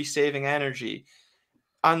not need to be saving energy.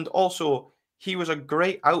 And also, he was a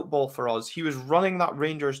great outball for us. He was running that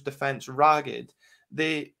Rangers defence ragged.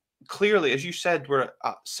 They clearly, as you said, were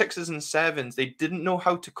at 6s and 7s. They didn't know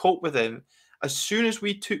how to cope with him. As soon as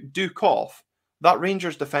we took Duke off, that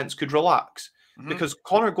Rangers defence could relax because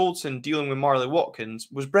Connor Goldson dealing with Marley Watkins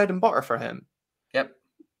was bread and butter for him. Yep.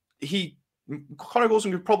 Connor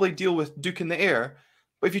Goldson could probably deal with Duke in the air,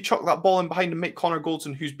 but if you chuck that ball in behind and make Connor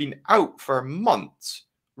Goldson, who's been out for months,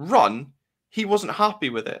 run, he wasn't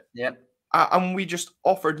happy with it. Yep. And we just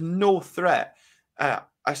offered no threat.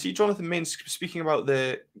 I see Jonathan Mains speaking about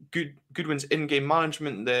the Goodwin's in-game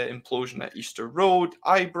management, the implosion at Easter Road,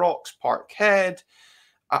 Ibrox, Parkhead,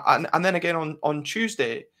 and then again on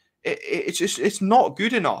Tuesday. It's not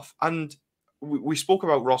good enough. And we spoke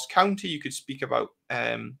about Ross County. You could speak about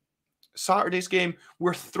Saturday's game.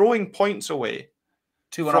 We're throwing points away.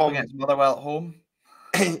 2-1 up against Motherwell at home.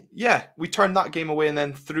 Yeah, we turned that game away and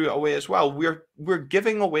then threw it away as well. We're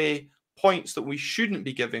giving away points that we shouldn't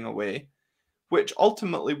be giving away, which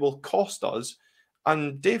ultimately will cost us.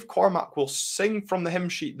 And Dave Cormack will sing from the hymn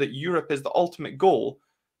sheet that Europe is the ultimate goal,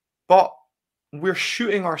 but we're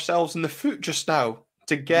shooting ourselves in the foot just now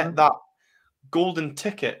to get that golden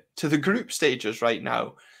ticket to the group stages right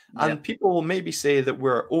now. Yep. And people will maybe say that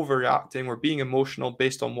we're overreacting, we're being emotional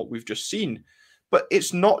based on what we've just seen. But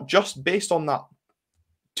it's not just based on that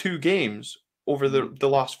 2 games over the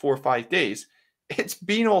last 4 or 5 days. It's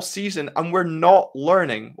been all season and we're not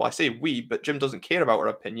learning. Well, I say we, but Jim doesn't care about our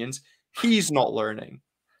opinions. He's not learning.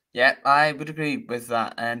 Yeah, I would agree with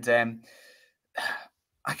that. And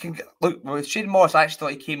I can look with Shaden Morris. I actually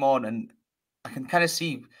thought he came on, and I can kind of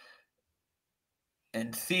see,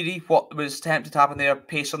 in theory, what was attempted to happen there.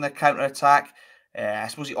 Pace on the counter attack. I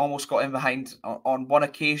suppose he almost got in behind on one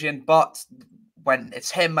occasion, but when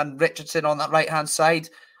it's him and Richardson on that right hand side,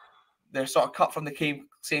 they're sort of cut from the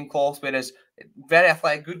same cloth. Whereas very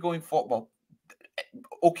athletic, good going football.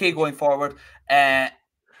 okay going forward. And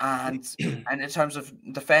in terms of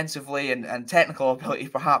defensively and technical ability,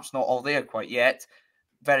 perhaps not all there quite yet.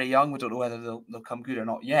 Very young. We don't know whether they'll come good or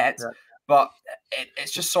not yet. Yeah. But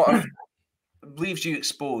it's just sort of leaves you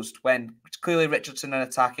exposed when clearly Richardson an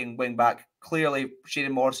attacking wing back, clearly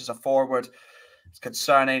Shayden Morris is a forward. It's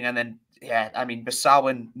concerning. And then, yeah, I mean,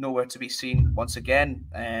 Bissauin nowhere to be seen once again.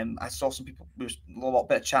 I saw some people, there was a little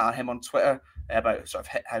bit of chat on him on Twitter about sort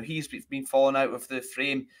of how he's been falling out of the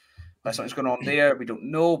frame. Something's going on there. We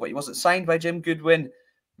don't know, but he wasn't signed by Jim Goodwin.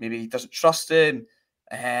 Maybe he doesn't trust him.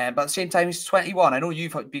 But at the same time, he's 21. I know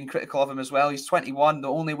you've been critical of him as well. He's 21. The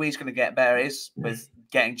only way he's going to get better is with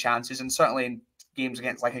getting chances, and certainly in games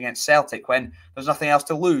against Celtic when there's nothing else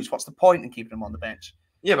to lose. What's the point in keeping him on the bench?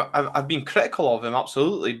 Yeah, but I've been critical of him,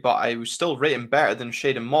 absolutely, but I would still rate him better than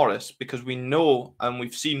Shayden Morris because we know and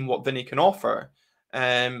we've seen what Vinny can offer.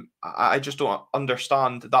 I just don't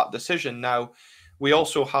understand that decision. Now, we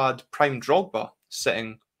also had Prime Drogba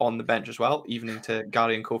sitting on the bench as well, evening to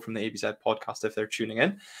Gary and Co from the ABZ podcast if they're tuning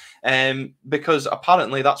in, because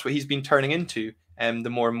apparently that's what he's been turning into the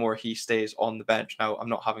more and more he stays on the bench. Now, I'm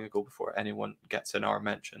not having a go before anyone gets in our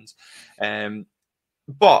mentions,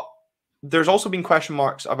 but there's also been question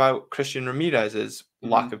marks about Christian Ramirez's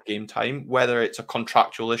lack of game time, whether it's a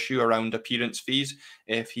contractual issue around appearance fees.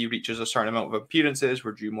 If he reaches a certain amount of appearances,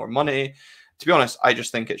 we're due more money. To be honest, I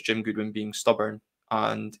just think it's Jim Goodwin being stubborn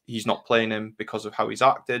and he's not playing him because of how he's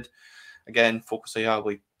acted. Again, folks say,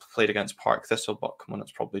 we played against Park Thistle, but come on,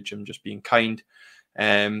 it's probably Jim just being kind.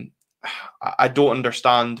 I don't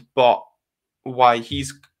understand, but why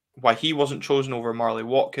he wasn't chosen over Marley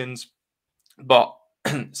Watkins. But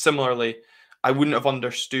similarly, I wouldn't have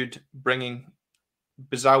understood bringing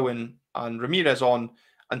Bissauin and Ramirez on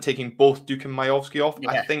and taking both Duke and Majowski off.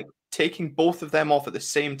 Yeah. I think taking both of them off at the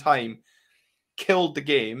same time killed the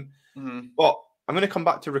game. But I'm going to come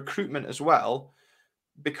back to recruitment as well,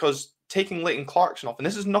 because taking Leighton Clarkson off, and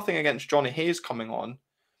this is nothing against Johnny Hayes coming on,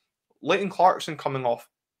 Leighton Clarkson coming off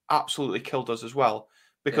absolutely killed us as well,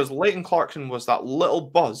 because Leighton Clarkson was that little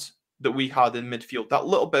buzz that we had in midfield, that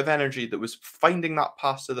little bit of energy that was finding that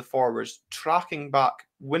pass to the forwards, tracking back,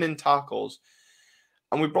 winning tackles.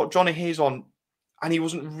 And we brought Johnny Hayes on, and he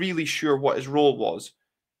wasn't really sure what his role was.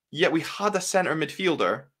 Yet we had a centre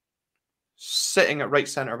midfielder sitting at right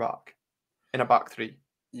centre back in a back three.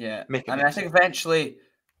 Yeah. And I think eventually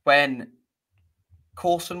when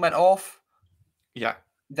Coulson went off,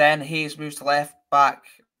 then Hayes moves to left back,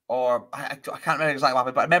 or I can't remember exactly what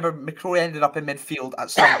happened, but I remember McCrory ended up in midfield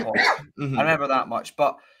at some point. I remember that much.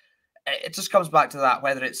 But it just comes back to that,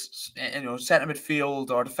 whether it's centre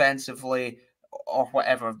midfield or defensively or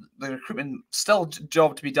whatever, the recruitment still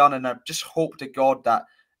job to be done, and I just hope to God that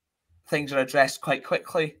things are addressed quite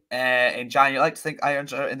quickly in January. I like to think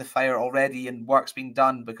irons are in the fire already and work's being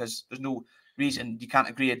done, because there's no reason you can't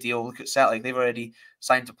agree a deal. Look at Celtic, they've already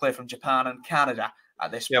signed a player from Japan and Canada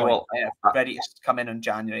at this point, ready to come in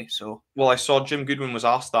January. So, I saw Jim Goodwin was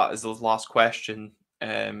asked that as the last question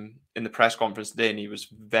in the press conference today, and he was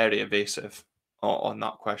very evasive on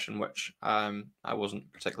that question, which I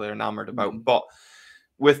wasn't particularly enamored about. But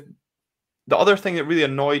with the other thing that really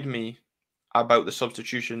annoyed me about the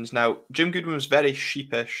substitutions, now Jim Goodwin was very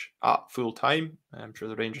sheepish at full time. I'm sure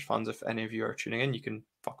the Rangers fans, if any of you are tuning in, you can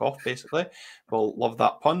fuck off, basically. We'll love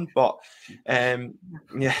that pun. But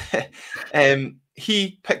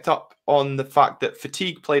he picked up on the fact that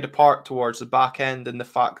fatigue played a part towards the back end, and the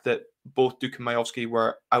fact that both Duke and Majowski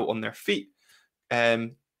were out on their feet.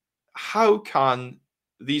 How can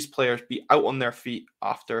these players be out on their feet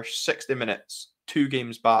after 60 minutes, 2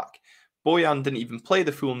 games back? Bojan didn't even play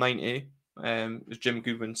the full 90. As Jim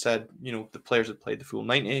Goodwin said, the players had played the full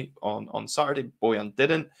 90 on Saturday. Bojan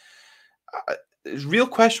didn't. Real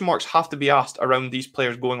question marks have to be asked around these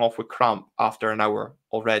players going off with cramp after an hour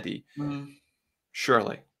already.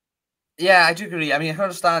 Surely. Yeah, I do agree. I mean, I can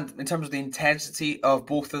understand in terms of the intensity of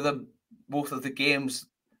both of them. Both of the games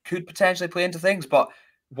could potentially play into things, but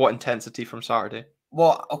what intensity from Saturday?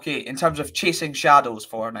 Well, okay, in terms of chasing shadows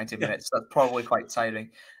for 90 minutes, that's probably quite tiring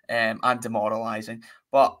and demoralising.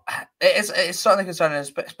 But it's certainly concerning,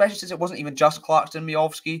 especially since it wasn't even just Clarkson and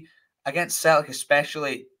Majowski. Against Celtic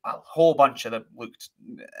especially, a whole bunch of them looked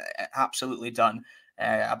absolutely done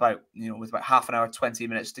with about half an hour, 20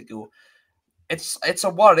 minutes to go. It's a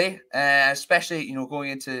worry, especially,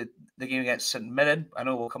 going into the game against St Mirren. I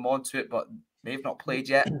know we'll come on to it, but they've not played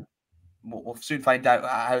yet. We'll soon find out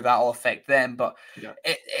how that will affect them. But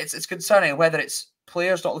it's concerning whether it's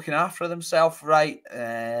players not looking after themselves right,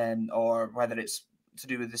 or whether it's to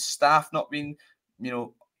do with the staff not being,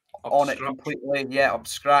 on it completely, up to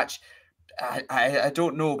scratch. I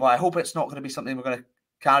don't know, but I hope it's not going to be something we're going to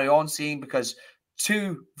carry on seeing, because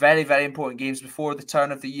 2 very, very important games before the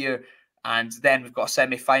turn of the year, and then we've got a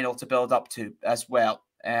semi-final to build up to as well,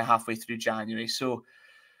 halfway through January. So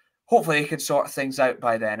hopefully they can sort things out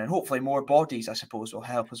by then, and hopefully more bodies, I suppose, will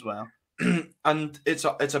help as well. And it's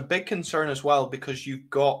a big concern as well, because you've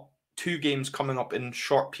got 2 games coming up in a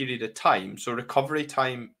short period of time, so recovery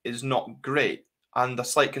time is not great. And a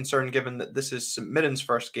slight concern, given that this is St Mirren's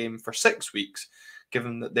first game for 6 weeks,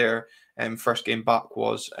 given that their first game back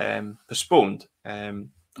was postponed at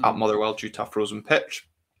Motherwell due to a frozen pitch.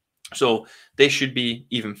 So they should be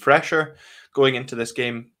even fresher going into this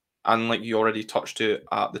game. And like you already touched to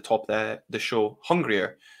at the top of the show,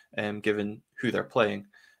 hungrier, given who they're playing,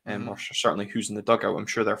 or certainly who's in the dugout. I'm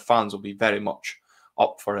sure their fans will be very much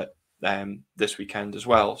up for it this weekend as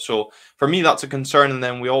well. So for me, that's a concern. And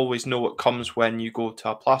then we always know what comes when you go to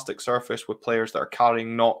a plastic surface with players that are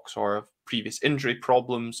carrying knocks or have previous injury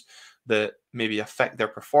problems that maybe affect their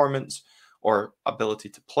performance or ability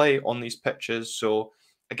to play on these pitches. So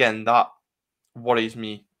again, that worries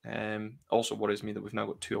me. Also worries me that we've now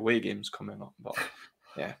got 2 away games coming up. But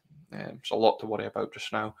yeah, there's a lot to worry about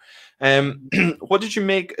just now. What did you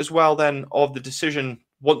make as well then of the decision,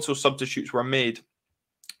 once those substitutes were made,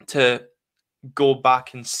 to go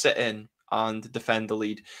back and sit in and defend the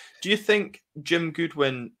lead? Do you think Jim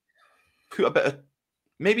Goodwin put a bit of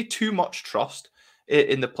maybe too much trust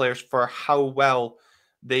in the players for how well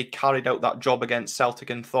they carried out that job against Celtic,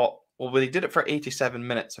 and thought, well, they did it for 87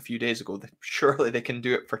 minutes a few days ago, surely they can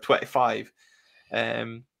do it for 25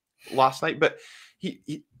 last night? But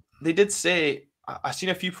they did say, I've seen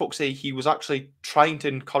a few folks say he was actually trying to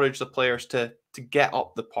encourage the players to get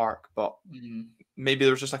up the park, but maybe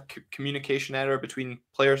there was just a communication error between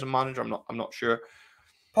players and manager. I'm not sure.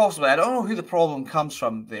 Possibly. I don't know who the problem comes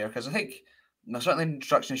from there, because I think certainly in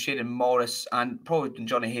introduction of Shayden Morris and probably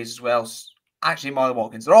Johnny Hayes as well, actually Marlon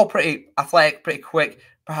Watkins, they're all pretty athletic, pretty quick.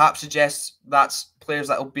 Perhaps suggests that's players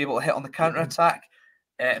that will be able to hit on the counter-attack.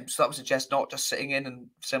 So that would suggest not just sitting in, and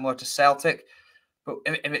similar to Celtic. But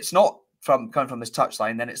if it's not coming from this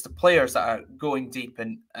touchline, then it's the players that are going deep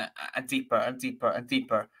and deeper and deeper and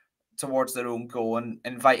deeper towards their own goal and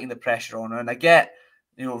inviting the pressure on her. And I get,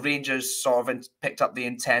 Rangers sort of picked up the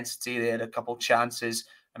intensity. They had a couple chances.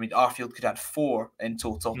 I mean, Arfield could have had 4 in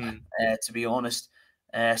total, to be honest.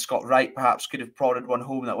 Scott Wright perhaps could have prodded one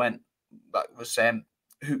home that was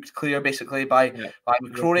hooked clear basically by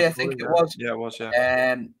McCrory, I think it was. Yeah, it was,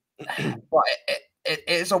 yeah. But it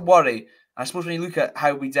is a worry. I suppose when you look at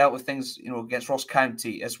how we dealt with things, against Ross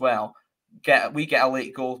County as well, we get a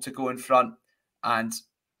late goal to go in front and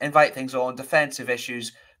invite things on, defensive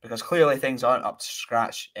issues, because clearly things aren't up to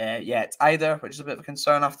scratch yet either, which is a bit of a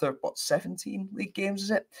concern after, 17 league games,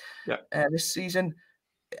 is it? Yeah. This season.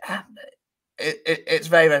 It's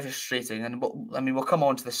very, very frustrating. And we'll come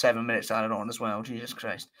on to the 7 minutes added on as well. Jesus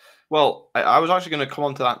Christ. Well, I was actually going to come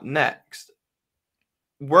on to that next.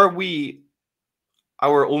 Were we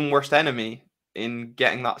our own worst enemy in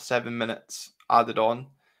getting that 7 minutes added on?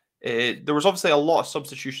 There was obviously a lot of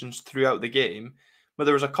substitutions throughout the game, but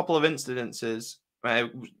there was a couple of incidences.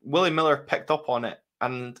 Willie Miller picked up on it,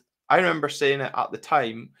 and I remember saying it at the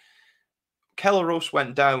time. Keller Ross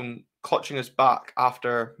went down clutching his back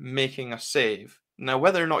after making a save. Now,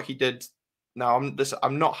 whether or not he did, I'm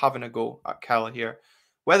not having a go at Keller here.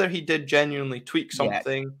 Whether he did genuinely tweak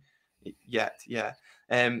something,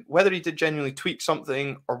 whether he did genuinely tweak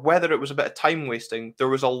something, or whether it was a bit of time wasting, there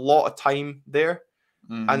was a lot of time there.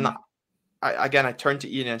 And I turned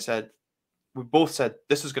to Ian and said, we both said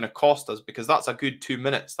this is going to cost us, because that's a good 2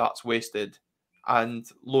 minutes that's wasted. And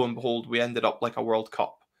lo and behold, we ended up like a World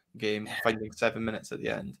Cup game, finding 7 minutes at the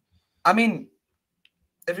end. I mean,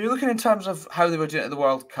 if you're looking in terms of how they were doing it at the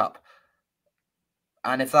World Cup,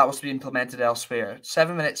 and if that was to be implemented elsewhere,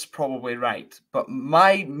 7 minutes probably right. But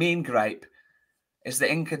my main gripe is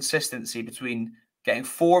the inconsistency between getting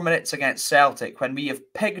 4 minutes against Celtic when we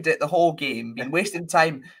have pigged it the whole game, been wasting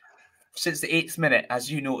time since the 8th minute,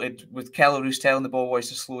 as you noted, with Keller Roos telling the ball boys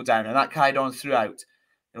to slow down, and that carried on throughout.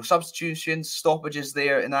 Substitutions, stoppages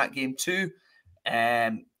there in that game too.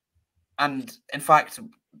 And in fact,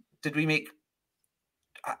 did we make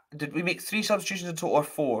 3 substitutions in total or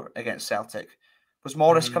 4 against Celtic? Was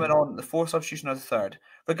Morris coming on the 4th substitution or the 3rd?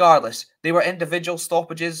 Regardless, they were individual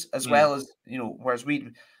stoppages as well as, whereas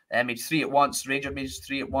we made 3 at once, Rangers made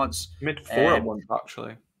 3 at once. We made 4 at once,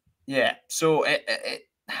 actually. Yeah, so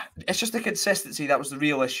it's just the consistency that was the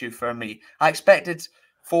real issue for me. I expected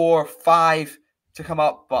 4, 5 to come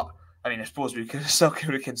up, but I mean, I suppose we could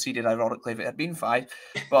have conceded, ironically, if it had been 5.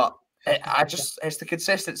 But it's the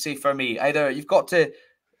consistency for me. Either you've got to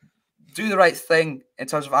do the right thing in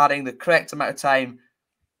terms of adding the correct amount of time,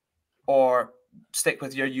 or stick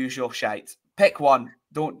with your usual shite. Pick one.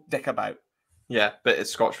 Don't dick about. Yeah, but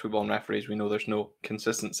it's Scottish football and referees. We know there's no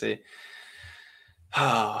consistency.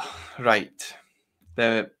 Right.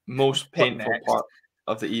 The most painful part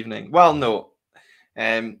of the evening. Well, no.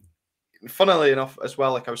 Funnily enough, as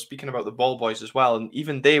well, like I was speaking about the ball boys as well, and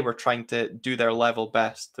even they were trying to do their level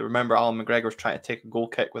best. I remember Alan McGregor was trying to take a goal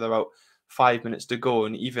kick with about 5 minutes to go,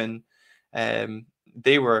 and even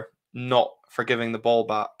they were not for giving the ball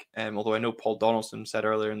back. Although I know Paul Donaldson said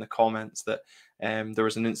earlier in the comments that there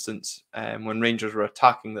was an instance when Rangers were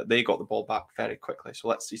attacking that they got the ball back very quickly. So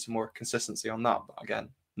let's see some more consistency on that. But again,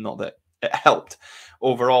 not that it helped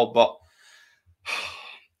overall. But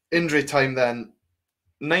injury time then.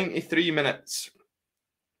 93 minutes,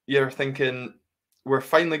 you're thinking we're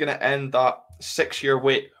finally going to end that 6-year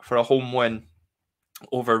wait for a home win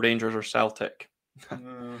over Rangers or Celtic.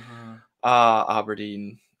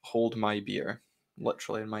 Aberdeen, hold my beer.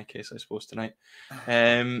 Literally, in my case, I suppose, tonight.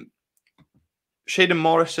 Shayden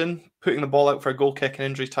Morrison putting the ball out for a goal kick in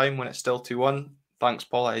injury time when it's still 2-1. Thanks,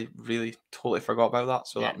 Paul. I really totally forgot about that,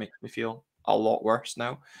 so that makes me feel a lot worse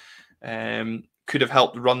now. Could have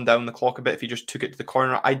helped run down the clock a bit if he just took it to the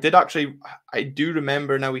corner. I do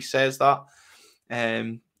remember now he says that.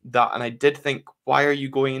 And I did think, why are you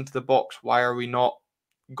going into the box? Why are we not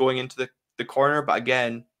going into the corner? But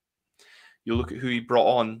again, you look at who he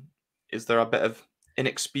brought on. Is there a bit of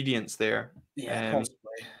inexperience there? Yeah,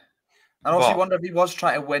 possibly. And also, you wonder if he was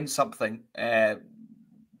trying to win something,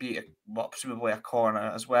 be it, presumably a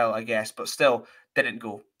corner as well, I guess, but still didn't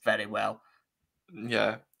go very well.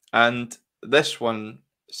 Yeah, and this one,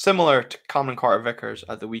 similar to Cameron Carter-Vickers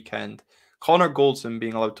at the weekend, Connor Goldson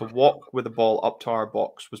being allowed to walk with the ball up to our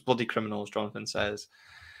box was bloody criminal, as Jonathan says.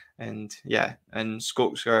 And yeah, and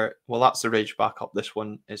Skokes are, well, that's the rage back up. This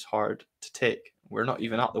one is hard to take. We're not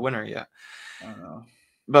even at the winner yet. I don't know.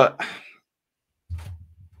 But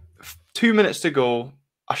 2 minutes to go,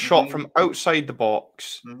 a shot from outside the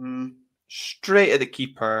box, straight at the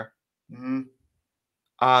keeper.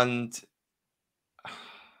 And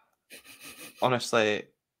honestly,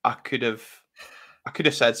 I could have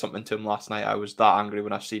said something to him last night. I was that angry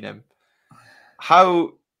when I seen him.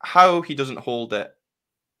 How he doesn't hold it,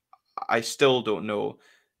 I still don't know.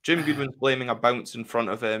 Jim Goodwin's blaming a bounce in front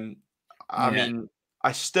of him. I mean,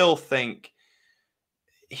 I still think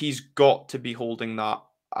he's got to be holding that.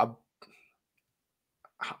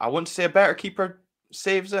 I want to say a better keeper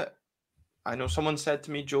saves it. I know someone said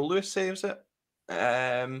to me Joe Lewis saves it.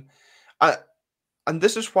 And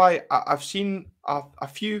this is why I've seen a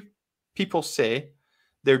few people say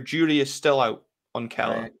their jury is still out on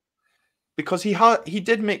Calum. Right. Because he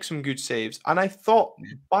did make some good saves. And I thought,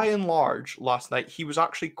 by and large, last night, he was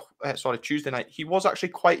actually... Tuesday night, he was actually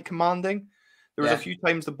quite commanding. There was a few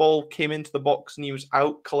times the ball came into the box and he was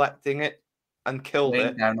out collecting it and killed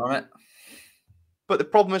it. Down on it. But the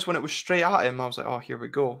problem is when it was straight at him, I was like, oh, here we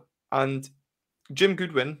go. And Jim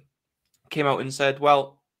Goodwin came out and said,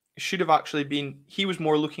 well, should have actually been, he was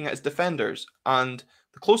more looking at his defenders, and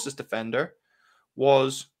the closest defender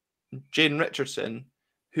was Jaden Richardson,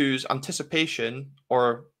 whose anticipation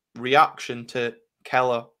or reaction to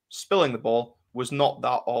Kella spilling the ball was not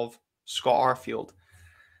that of Scott Arfield.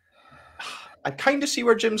 I kind of see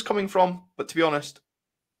where Jim's coming from, but to be honest,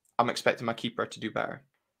 I'm expecting my keeper to do better.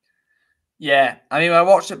 Yeah, I mean, when I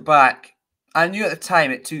watched it back, I knew at the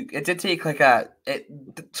time it did take like it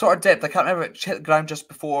sort of dipped. I can't remember if it hit the ground just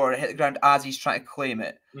before or it hit the ground as he's trying to claim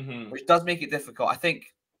it, which does make it difficult. I think,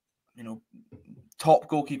 top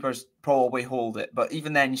goalkeepers probably hold it, but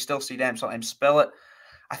even then you still see them sometimes spill it.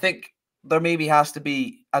 I think there maybe has to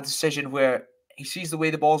be a decision where he sees the way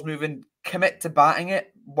the ball's moving, commit to batting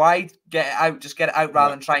it wide, get it out, just get it out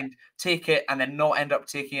rather than try and take it and then not end up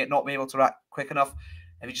taking it, not be able to react quick enough.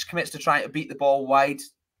 If he just commits to trying to beat the ball wide,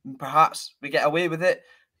 perhaps we get away with it.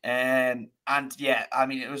 And yeah, I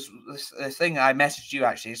mean, it was the thing I messaged you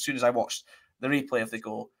actually as soon as I watched the replay of the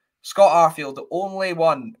goal. Scott Arfield, the only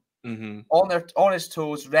one on his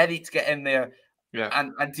toes, ready to get in there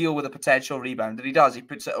and deal with a potential rebound. And he does. He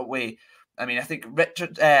puts it away. I mean, I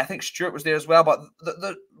think Stewart was there as well. But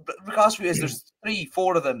regardless of who it is, there's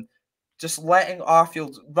 3-4 of them just letting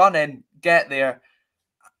Arfield run in, get there,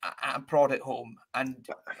 and prod it home. And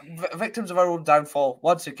victims of our own downfall,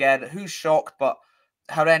 once again, who's shocked, but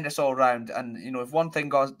horrendous all round. And, if one thing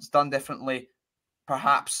got done differently,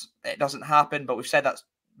 perhaps it doesn't happen. But we've said that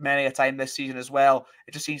many a time this season as well.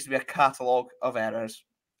 It just seems to be a catalogue of errors.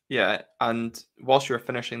 Yeah, and whilst you were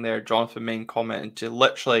finishing there, Jonathan Main commented to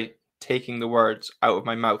literally taking the words out of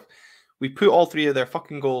my mouth. We put all 3 of their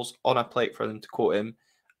fucking goals on a plate for them, to quote him,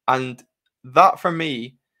 And that for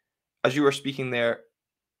me, as you were speaking there,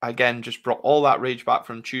 again, just brought all that rage back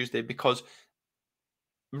from Tuesday, because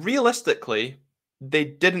realistically, they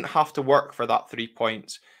didn't have to work for that 3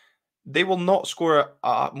 points. They will not score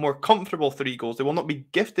a more comfortable 3 goals. They will not be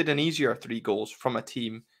gifted an easier 3 goals from a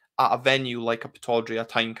team at a venue like a Pittodrie, a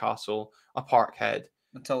Tynecastle, a Parkhead.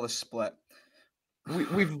 Until the split.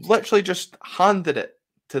 We've literally just handed it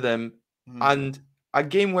to them. And a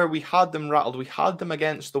game where we had them rattled, we had them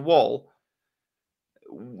against the wall,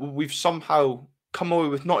 we've somehow come away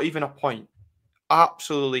with not even a point.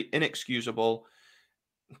 Absolutely inexcusable.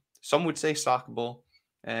 Some would say sackable.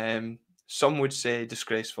 Some would say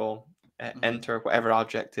disgraceful. Enter whatever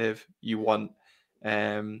adjective you want.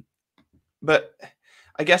 But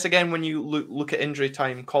I guess, again, when you look at injury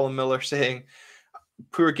time, Colin Miller saying,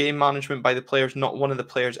 poor game management by the players, not one of the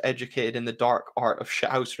players educated in the dark art of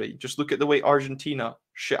shithousery. Just look at the way Argentina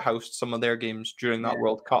shithoused some of their games during that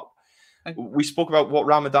World Cup. We spoke about what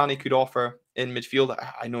Ramadani could offer in midfield.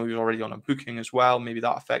 I know he was already on a booking as well. Maybe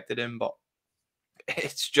that affected him, but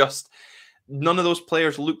it's just none of those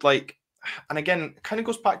players looked like. And again, it kind of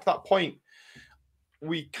goes back to that point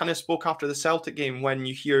we kind of spoke after the Celtic game when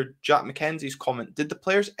you hear Jack McKenzie's comment. Did the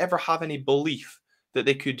players ever have any belief that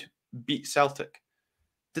they could beat Celtic?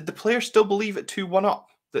 Did the players still believe at 2-1 up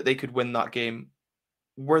that they could win that game?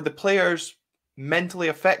 Were the players mentally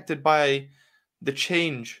affected by the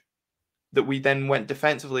change that we then went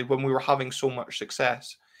defensively when we were having so much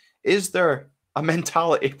success? Is there a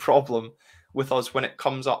mentality problem with us when it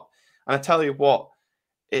comes up? And I tell you what,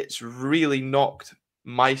 it's really knocked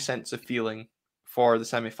my sense of feeling for the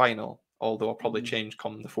semi-final, although I'll probably change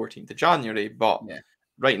come the 14th of January. But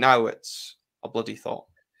right now, it's a bloody thought.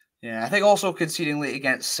 Yeah, I think also conceding late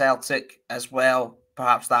against Celtic as well,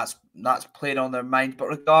 perhaps that's played on their mind. But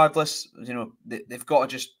regardless, you know, they've got to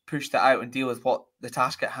just push that out and deal with what the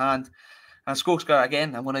task at hand. And Skokska,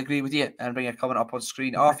 again, I'm going to agree with you and bring a comment up on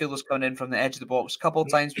screen. Arfield was coming in from the edge of the box a couple of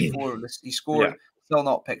times before he scored, still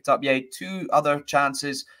not picked up. Yeah, 2 other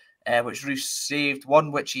chances which Roos saved,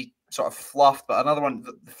 one which he sort of fluffed, but another one,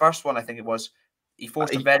 the first one I think it was, he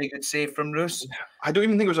forced a very good save from Roos. I don't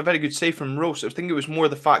even think it was a very good save from Roos. I think it was more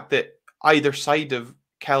the fact that either side of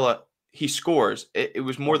Kella he scores. It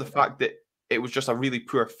was more the fact that it was just a really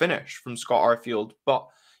poor finish from Scott Arfield. But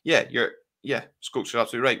Skokes is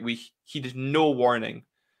absolutely right. He did no warning,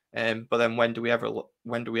 but then when do we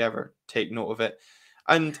ever take note of it?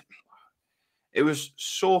 And it was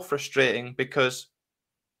so frustrating because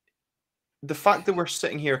the fact that we're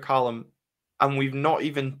sitting here, Calum, and we've not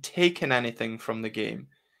even taken anything from the game.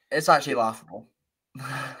 It's actually laughable.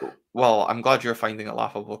 Well, I'm glad you're finding it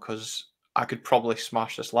laughable, because I could probably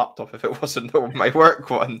smash this laptop if it wasn't my work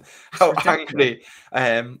one. How angry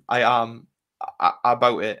I am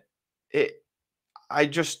about it. I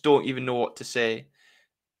just don't even know what to say.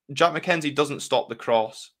 Jack McKenzie doesn't stop the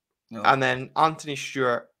cross. No. And then Anthony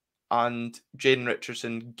Stewart and Jaden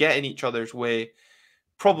Richardson get in each other's way.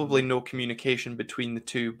 Probably no communication between the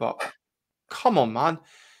two, but come on, man.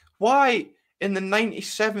 Why, in the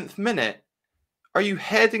 97th minute, are you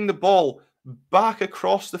heading the ball back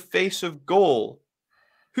across the face of goal?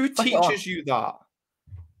 Who teaches you that?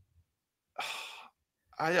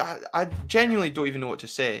 I genuinely don't even know what to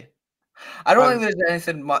say. I don't think there's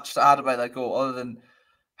anything much to add about that goal other than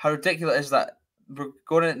how ridiculous it is that we're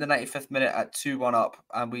going in the 95th minute at 2-1 up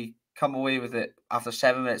and we come away with it after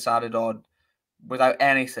 7 minutes added on without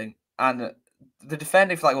anything. And the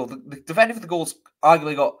defending for that goal, the defending for the goals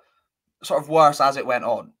arguably got sort of worse as it went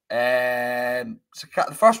on. So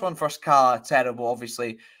the first one, Kala, terrible,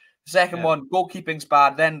 obviously. The second one, goalkeeping's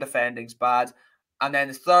bad, then defending's bad. And then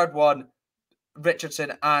the third one,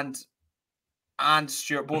 Richardson and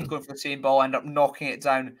Stewart both going for the same ball, end up knocking it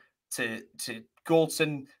down to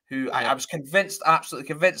Goldson, who I was absolutely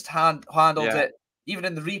convinced handled it. Even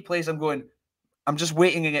in the replays, I'm just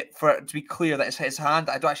waiting for it to be clear that it's his hand.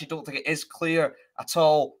 I actually don't think it is clear at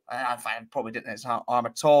all. I probably didn't hit his arm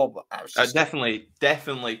at all, but I was just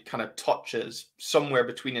definitely kind of touches somewhere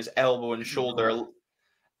between his elbow and shoulder.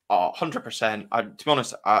 100%. To be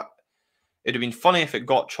honest, it'd have been funny if it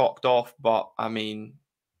got chalked off, but I mean,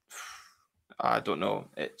 I don't know.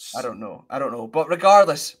 I don't know. But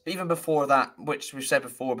regardless, even before that, which we've said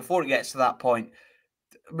before it gets to that point,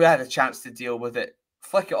 we had a chance to deal with it.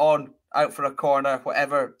 Flick it on, out for a corner,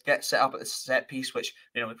 whatever, get set up at the set piece, which,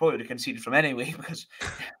 you know, we probably would have conceded from anyway because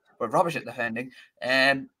we're rubbish at defending.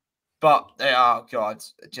 But, oh, God,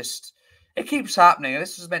 it keeps happening. And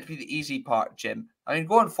this is meant to be the easy part, Jim. I mean,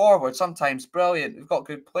 going forward, sometimes brilliant. We've got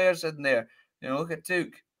good players in there. You know, look at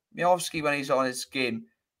Duke. Miovski when he's on his game.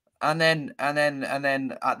 and then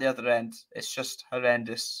at the other end, it's just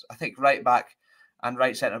horrendous. I think right back and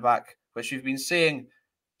right centre back, which we've been seeing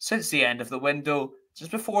since the end of the window,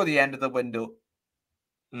 just before the end of the window,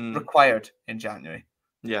 required in January.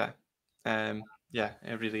 Yeah, yeah,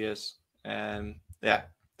 it really is. Yeah,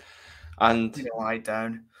 and lie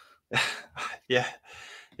down. yeah,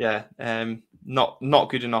 not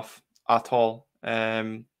good enough at all.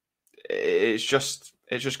 It's just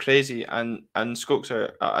crazy, and Skokes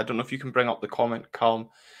are. I don't know if you can bring up the comment, Calum.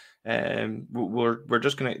 We're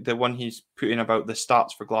just gonna the one he's putting about the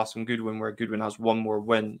stats for Glasgow and Goodwin, where Goodwin has one more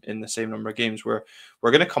win in the same number of games. We're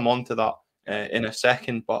gonna come on to that in a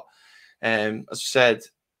second, but as I said,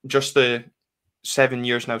 just the 7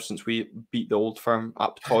 years now since we beat the old firm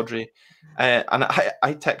at Pittodrie. And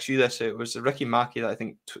I text you this. It was Ricky Mackey that I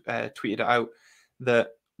think tweeted it out, that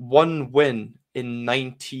one win in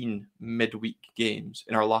 19 midweek games,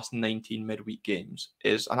 in our last 19 midweek games,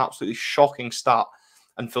 is an absolutely shocking stat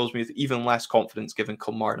and fills me with even less confidence given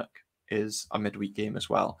Kilmarnock is a midweek game as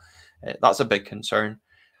well. That's a big concern.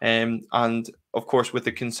 And of course, with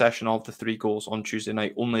the concession of the 3 goals on Tuesday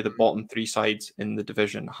night, only the bottom 3 sides in the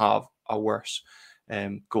division have a worse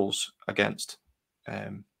goals against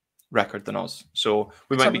record than us. So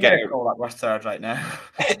we might be getting that we're third right now.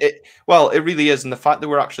 Well, it really is, and the fact that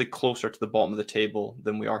we're actually closer to the bottom of the table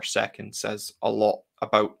than we are second says a lot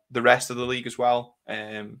about the rest of the league as well.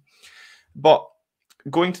 But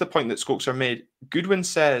going to the point that Skokes are made, Goodwin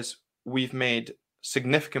says we've made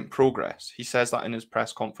significant progress. He says that in his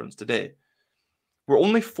press conference today. We're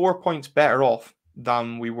only 4 points better off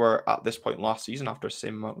than we were at this point last season after the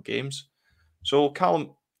same amount of games. So,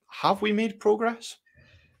 Calum, have we made progress?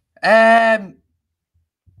 Oh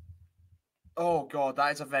God,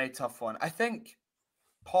 that is a very tough one. I think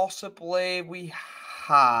possibly we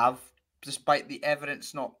have, despite the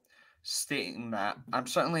evidence not stating that. I'm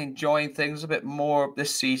certainly enjoying things a bit more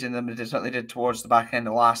this season than we certainly did towards the back end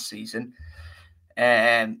of last season.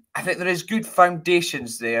 I think there is good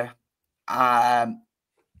foundations there.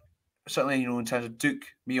 Certainly, in terms of Duke,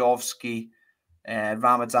 Miovski,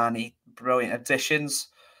 Ramadani, brilliant additions.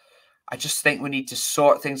 I just think we need to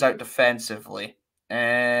sort things out defensively.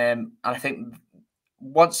 And I think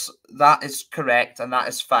once that is correct and that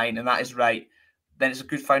is fine and that is right, then it's a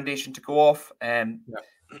good foundation to go off. I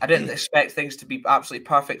didn't expect things to be absolutely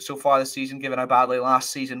perfect so far this season, given how badly last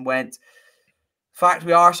season went. In fact,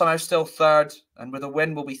 we are somehow still third, and with a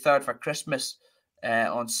win, we'll be third for Christmas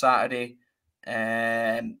on Saturday.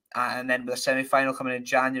 And then with a semi-final coming in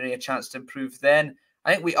January, a chance to improve then.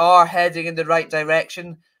 I think we are heading in the right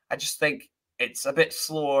direction. I just think it's a bit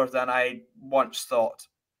slower than I once thought,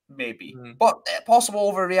 maybe. But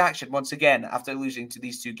possible overreaction, once again, after losing to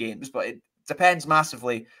these 2 games. But it depends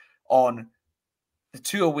massively on the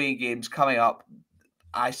 2 away games coming up.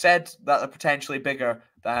 I said that they're potentially bigger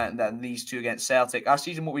than these 2 against Celtic. Our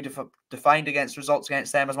season won't be defined against results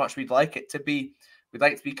against them as much as we'd like it to be. We'd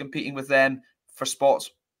like to be competing with them for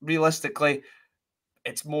spots. Realistically,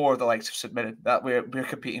 it's more the likes of St Mirren that we're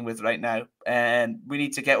competing with right now. And we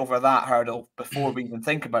need to get over that hurdle before we even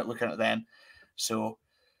think about looking at them. So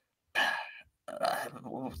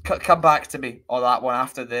come back to me on that one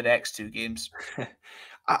after the next 2 games.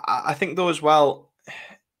 I think though as well,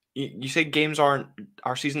 you say games aren't,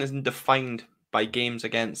 our season isn't defined by games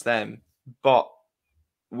against them, but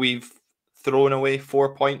we've thrown away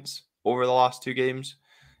 4 points over the last 2 games.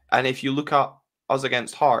 And if you look at us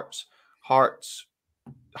against Hearts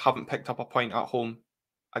haven't picked up a point at home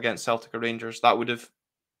against Celtic or Rangers. That would have,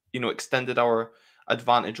 extended our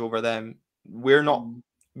advantage over them. We're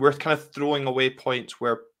kind of throwing away points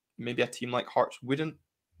where maybe a team like Hearts wouldn't,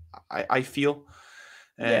 I feel.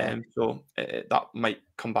 So that might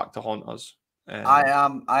come back to haunt us. I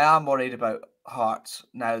am worried about Hearts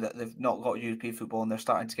now that they've not got European football and they're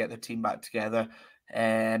starting to get their team back together.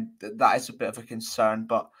 That is a bit of a concern,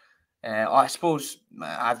 but I suppose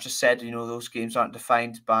I've just said, those games aren't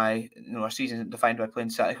defined by, our season isn't defined by playing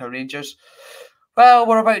Celtic or Rangers. Well,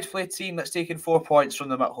 we're about to play a team that's taken 4 points from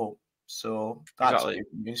them at home. So that's good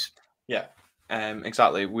news. Yeah,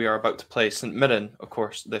 exactly. We are about to play St Mirren, of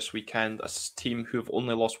course, this weekend, a team who have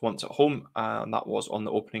only lost once at home, and that was on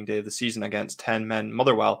the opening day of the season against 10 Men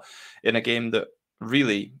Motherwell, in a game that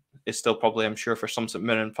really is still probably, I'm sure, for some St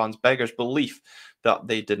Mirren fans, beggars belief that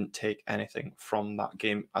they didn't take anything from that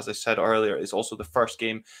game. As I said earlier, it's also the first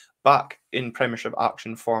game back in Premiership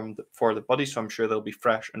action for the Buddies, so I'm sure they'll be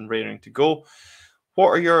fresh and raring to go. What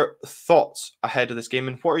are your thoughts ahead of this game,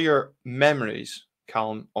 and what are your memories,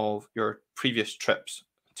 Calum, of your previous trips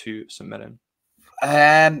to St Mirren?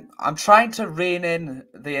 I'm trying to rein in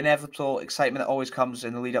the inevitable excitement that always comes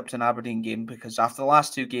in the lead up to an Aberdeen game, because after the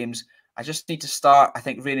last 2 games, I just need to start, I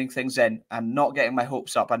think, reining things in and not getting my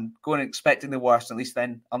hopes up and going expecting the worst. At least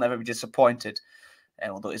then I'll never be disappointed.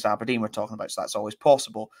 Although it's Aberdeen we're talking about, so that's always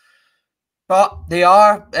possible. But they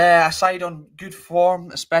are a side on good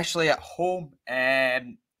form, especially at home.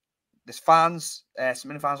 There's fans, St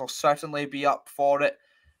Mirren fans will certainly be up for it,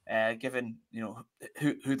 given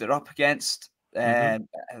who they're up against. That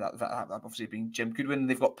obviously being Jim Goodwin.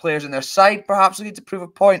 They've got players in their side, perhaps they need to prove a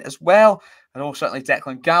point as well. I know certainly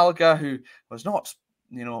Declan Gallagher, who was not,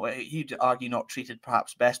 he'd argue not treated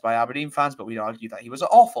perhaps best by Aberdeen fans, but we'd argue that he was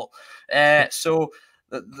awful. So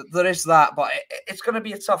there is that, but it's going to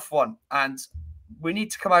be a tough one, and we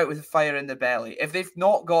need to come out with a fire in the belly. If they've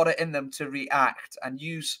not got it in them to react and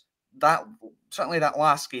use that, certainly that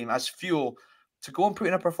last game, as fuel to go and put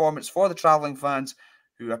in a performance for the travelling fans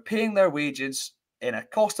who are paying their wages in a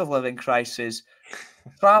cost of living crisis,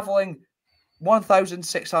 travelling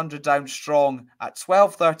 1,600 down strong at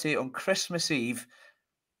 12:30 on Christmas Eve,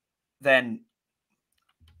 then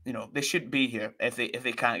they shouldn't be here if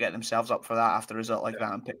they can't get themselves up for that after a result like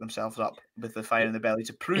that and pick themselves up with the fire in the belly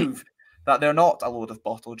to prove that they're not a load of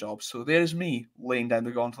bottle jobs. So there's me laying down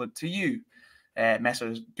the gauntlet to you,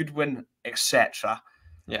 Messrs. Goodwin, etc.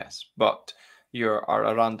 Yes, but you are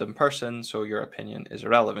a random person, so your opinion is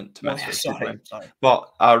irrelevant to Messrs. Goodwin. Sorry.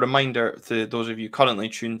 But a reminder to those of you currently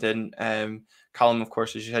tuned in, Calum, of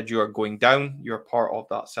course, as you said, you are going down. You're part of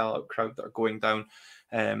that sellout crowd that are going down.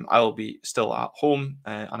 I will be still at home,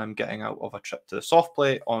 and I'm getting out of a trip to the soft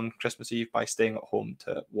play on Christmas Eve by staying at home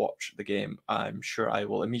to watch the game. I'm sure I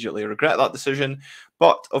will immediately regret that decision,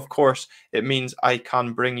 but of course it means I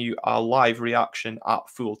can bring you a live reaction at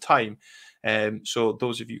full time. So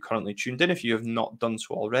those of you currently tuned in, if you have not done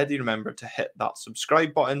so already, remember to hit that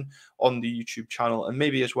subscribe button on the YouTube channel, and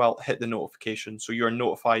maybe as well hit the notification so you're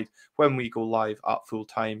notified when we go live at full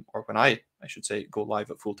time, or when I should say go live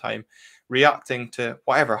at full time, reacting to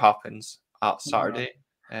whatever happens at Saturday.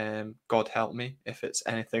 God help me if it's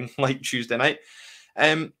anything like Tuesday night.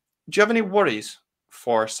 Do you have any worries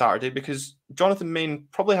for Saturday? Because Jonathan Main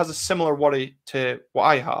probably has a similar worry to what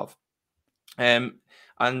I have. And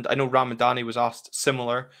I know Ramadani was asked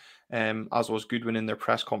similar, as was Goodwin in their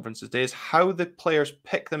press conferences days, how the players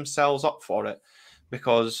pick themselves up for it.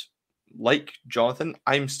 Because, like Jonathan,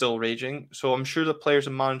 I'm still raging. So I'm sure the players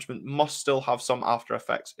and management must still have some after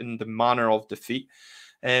effects in the manner of defeat.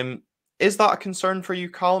 Is that a concern for you,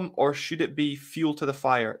 Calum, or should it be fuel to the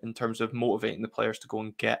fire in terms of motivating the players to go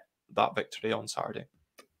and get that victory on Saturday?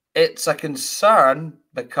 It's a concern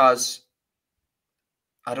because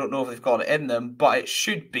I don't know if they've got it in them, but it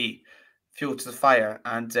should be fuel to the fire.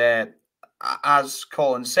 And as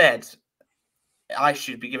Colin said, I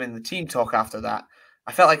should be giving the team talk after that.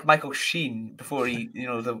 I felt like Michael Sheen before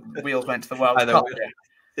the Wales went to the World Cup.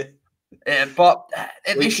 But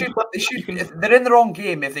they should. They're in the wrong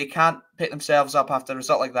game if they can't pick themselves up after a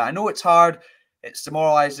result like that. I know it's hard. It's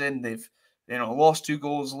demoralising. They've lost 2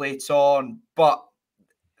 goals late on, but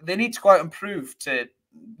they need to go out and prove to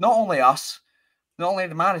not only us, not only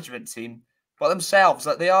the management team, but themselves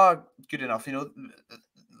that they are good enough.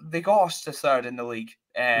 They got us to 3rd in the league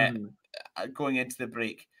going into the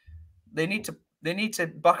break. They need to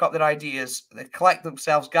buck up their ideas, they collect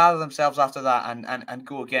themselves, gather themselves after that, and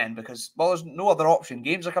go again. Because there's no other option.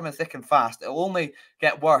 Games are coming thick and fast. It'll only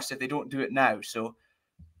get worse if they don't do it now. So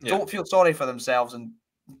don't feel sorry for themselves and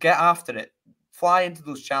get after it. Fly into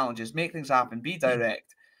those challenges, make things happen, be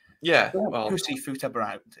direct. Don't pussyfoot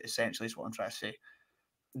about, essentially, is what I'm trying to say.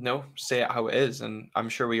 No, say it how it is. And I'm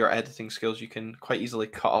sure with your editing skills, you can quite easily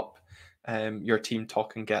cut up your team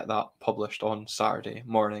talk and get that published on Saturday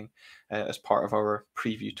morning as part of our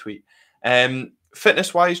preview tweet.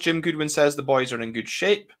 Fitness-wise, Jim Goodwin says the boys are in good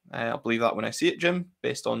shape. I'll believe that when I see it, Jim,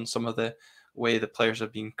 based on some of the way the players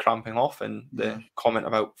have been cramping off and the comment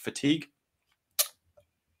about fatigue.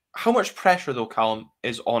 How much pressure, though, Calum,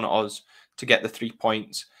 is on us to get the 3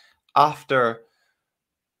 points after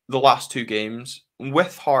the last 2 games,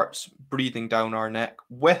 with Hearts breathing down our neck,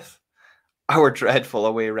 with our dreadful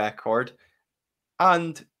away record,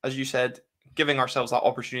 and, as you said, giving ourselves that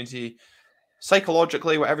opportunity,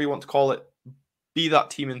 psychologically, whatever you want to call it, be that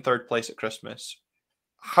team in 3rd place at Christmas?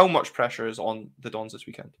 How much pressure is on the Dons this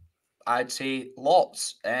weekend? I'd say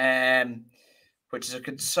lots, which is a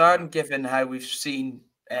concern given how we've seen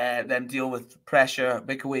them deal with pressure,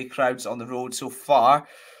 big away crowds on the road so far.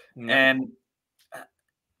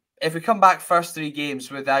 If we come back first 3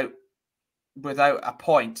 games without a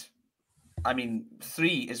point, I mean,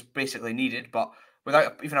 3 is basically needed, but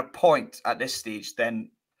without even a point at this stage,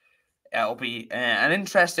 then it'll be an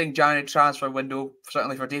interesting January transfer window,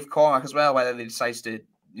 certainly for Dave Cormack as well, whether they decide to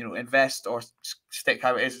invest or stick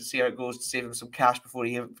how it is and see how it goes to save him some cash before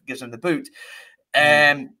he gives him the boot.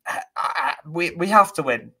 We have to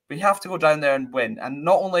win. We have to go down there and win, and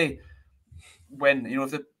not only win.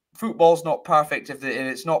 If the football's not perfect, if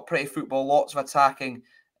it's not pretty football, lots of attacking,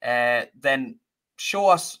 then show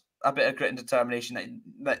us a bit of grit and determination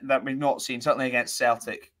that we've not seen, certainly against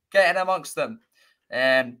Celtic. Get in amongst them,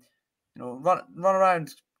 run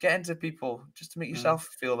around, get into people, just to make yourself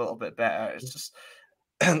feel a little bit better. It's just.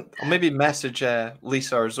 I'll maybe message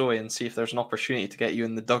Lisa or Zoe and see if there's an opportunity to get you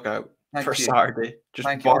in the dugout for Saturday.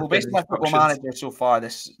 Thank you. Well, based on my football manager so far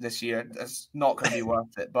this year, it's not going to be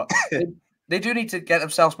worth it. But they do need to get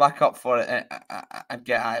themselves back up for it and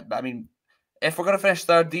get at it. I mean, if we're going to finish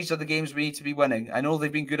third, these are the games we need to be winning. I know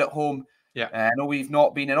they've been good at home. Yeah. I know we've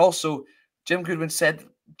not been. And also, Jim Goodwin said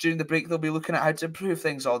during the break they'll be looking at how to improve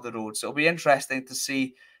things on the road. So it'll be interesting to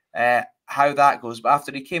see how that goes. But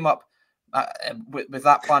after he came up with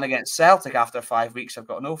that plan against Celtic after 5 weeks, I've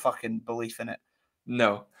got no fucking belief in it.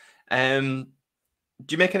 No. Do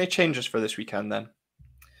you make any changes for this weekend then?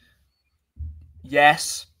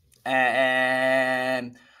 Yes.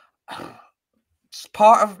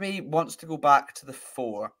 Part of me wants to go back to the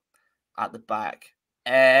 4 at the back.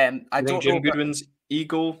 I don't Jim Goodwin's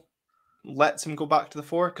ego lets him go back to the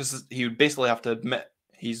 4, because he would basically have to admit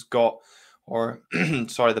he's got, or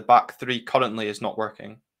sorry, the back 3 currently is not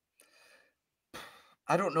working.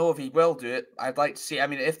 I don't know if he will do it. I'd like to see. I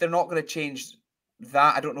mean, if they're not going to change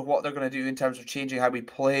that, I don't know what they're going to do in terms of changing how we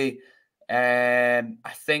play. I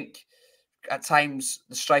think at times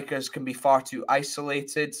the strikers can be far too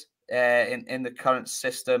isolated in the current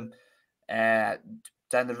system. Down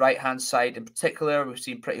the right-hand side in particular, we've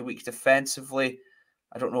seen pretty weak defensively.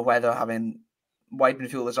 I don't know whether having wide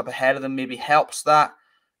midfielders up ahead of them maybe helps that.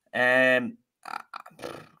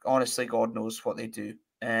 Honestly, God knows what they do.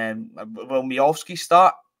 Will Miovski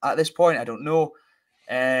start at this point? I don't know.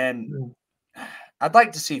 I'd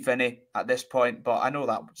like to see Vinny at this point, but I know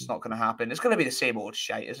that's not going to happen. It's going to be the same old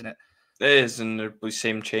shite, isn't it? It is, and there'll be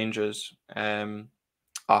same changes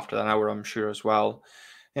after an hour, I'm sure, as well.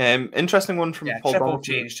 Interesting one from Paul triple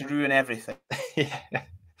Donaldson. Change to ruin everything. Yeah.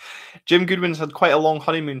 Jim Goodwin's had quite a long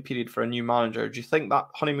honeymoon period for a new manager. Do you think that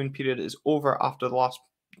honeymoon period is over after the last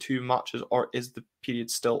 2 matches, or is the period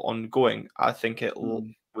still ongoing? I think it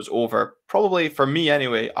was over, probably for me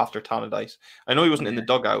anyway, after Tannadice. I know he wasn't in the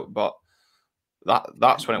dugout, but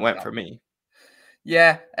that's when it went for me.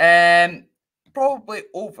 Yeah, probably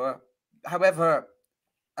over. However,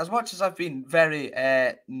 as much as I've been very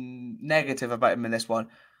negative about him in this one,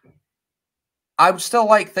 I would still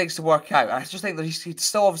like things to work out. I just think that he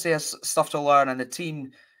still obviously has stuff to learn, and the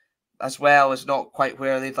team as well is not quite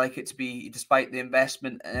where they'd like it to be, despite the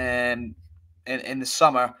investment in the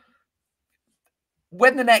summer.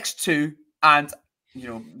 Win the next 2, and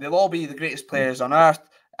they'll all be the greatest players on earth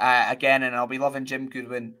again, and I'll be loving Jim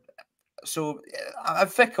Goodwin. So I'm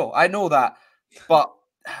fickle, I know that, but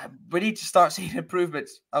we need to start seeing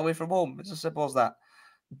improvements away from home. It's as simple as that.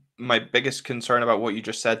 My biggest concern about what you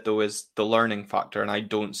just said, though, is the learning factor, and I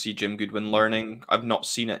don't see Jim Goodwin learning. I've not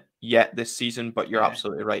seen it yet this season, but you're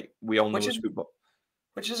absolutely right. We all know it's football.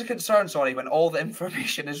 Which is a concern, when all the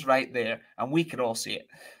information is right there and we can all see it.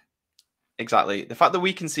 Exactly. The fact that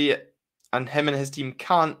we can see it and him and his team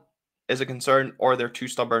can't is a concern, or they're too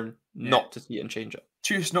stubborn not to see it and change it.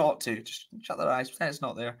 Choose not to. Just shut their eyes, pretend it's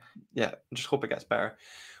not there. Yeah, just hope it gets better.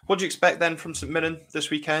 What do you expect then from St Mirren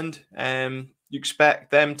this weekend? You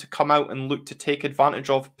expect them to come out and look to take advantage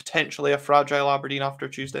of potentially a fragile Aberdeen after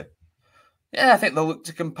Tuesday? Yeah, I think they'll look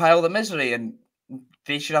to compile the misery, and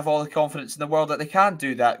they should have all the confidence in the world that they can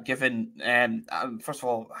do that, given, first of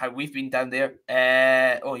all, how we've been down there.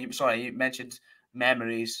 You mentioned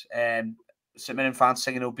memories. St Mirren fans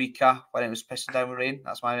singing Obika when it was pissing down with rain.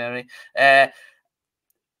 That's my memory.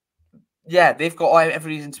 Yeah, they've got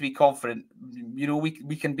every reason to be confident.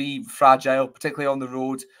 We can be fragile, particularly on the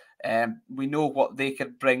road. We know what they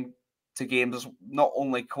can bring to games. There's not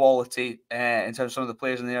only quality in terms of some of the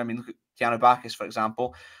players in there. I mean, look at Keanu Bacchus, for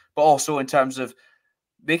example, but also in terms of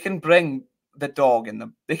they can bring the dog in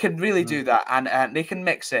them. They can really do that, and they can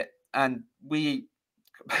mix it. And we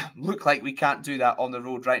look like we can't do that on the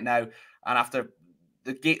road right now. And after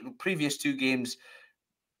the previous 2 games,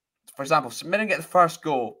 for example, St Mirren get the first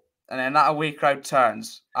goal, and then that away crowd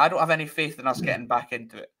turns. I don't have any faith in us getting back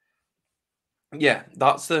into it. Yeah,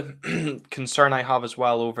 that's the concern I have as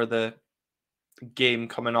well over the game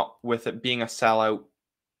coming up, with it being a sellout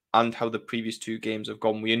and how the previous 2 games have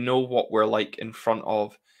gone. We know what we're like in front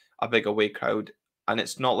of a big away crowd, and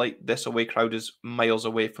it's not like this away crowd is miles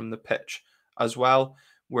away from the pitch as well.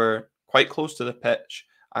 We're quite close to the pitch,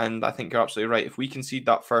 and I think you're absolutely right. If we concede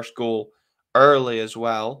that first goal early as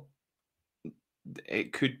well,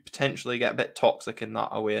 it could potentially get a bit toxic in that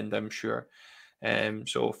away end, I'm sure.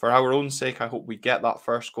 So for our own sake, I hope we get that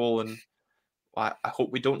first goal, and I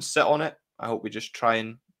hope we don't sit on it. I hope we just try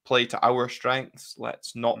and play to our strengths.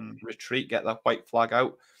 Let's not retreat, get that white flag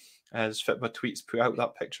out. As Fitba Tweets put out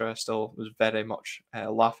that picture, I still was very much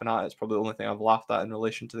laughing at it. It's probably the only thing I've laughed at in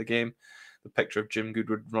relation to the game. The picture of Jim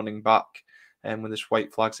Goodwood running back with his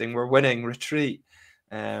white flag saying, "We're winning, retreat."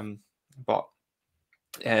 But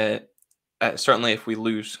certainly if we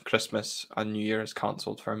lose, Christmas and New Year is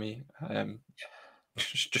cancelled for me.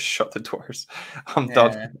 Just shut the doors. I'm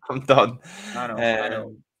done. I'm done. I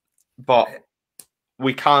know. But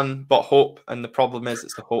we can but hope, and the problem is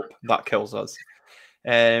it's the hope that kills us.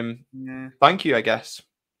 Thank you, I guess,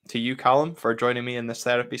 to you, Calum, for joining me in this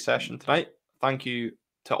therapy session tonight. Thank you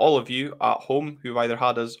to all of you at home who've either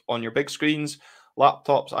had us on your big screens,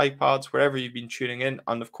 laptops, iPads, wherever you've been tuning in,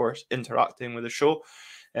 and of course interacting with the show.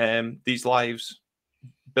 These lives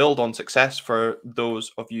build on success for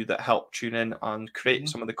those of you that help tune in and create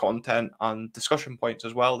some of the content and discussion points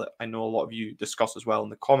as well that I know a lot of you discuss as well in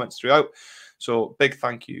the comments throughout. So big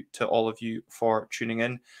thank you to all of you for tuning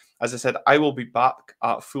in. As I said, I will be back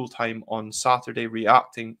at full time on Saturday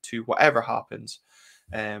reacting to whatever happens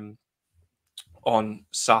on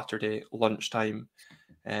Saturday lunchtime.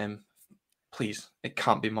 Please, it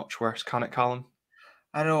can't be much worse, can it, Calum?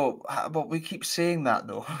 I know, but we keep saying that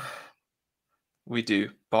though. We do,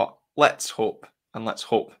 but let's hope, and let's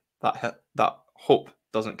hope that hope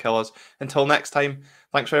doesn't kill us. Until next time,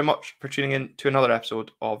 thanks very much for tuning in to another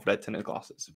episode of Red Tinted Glasses.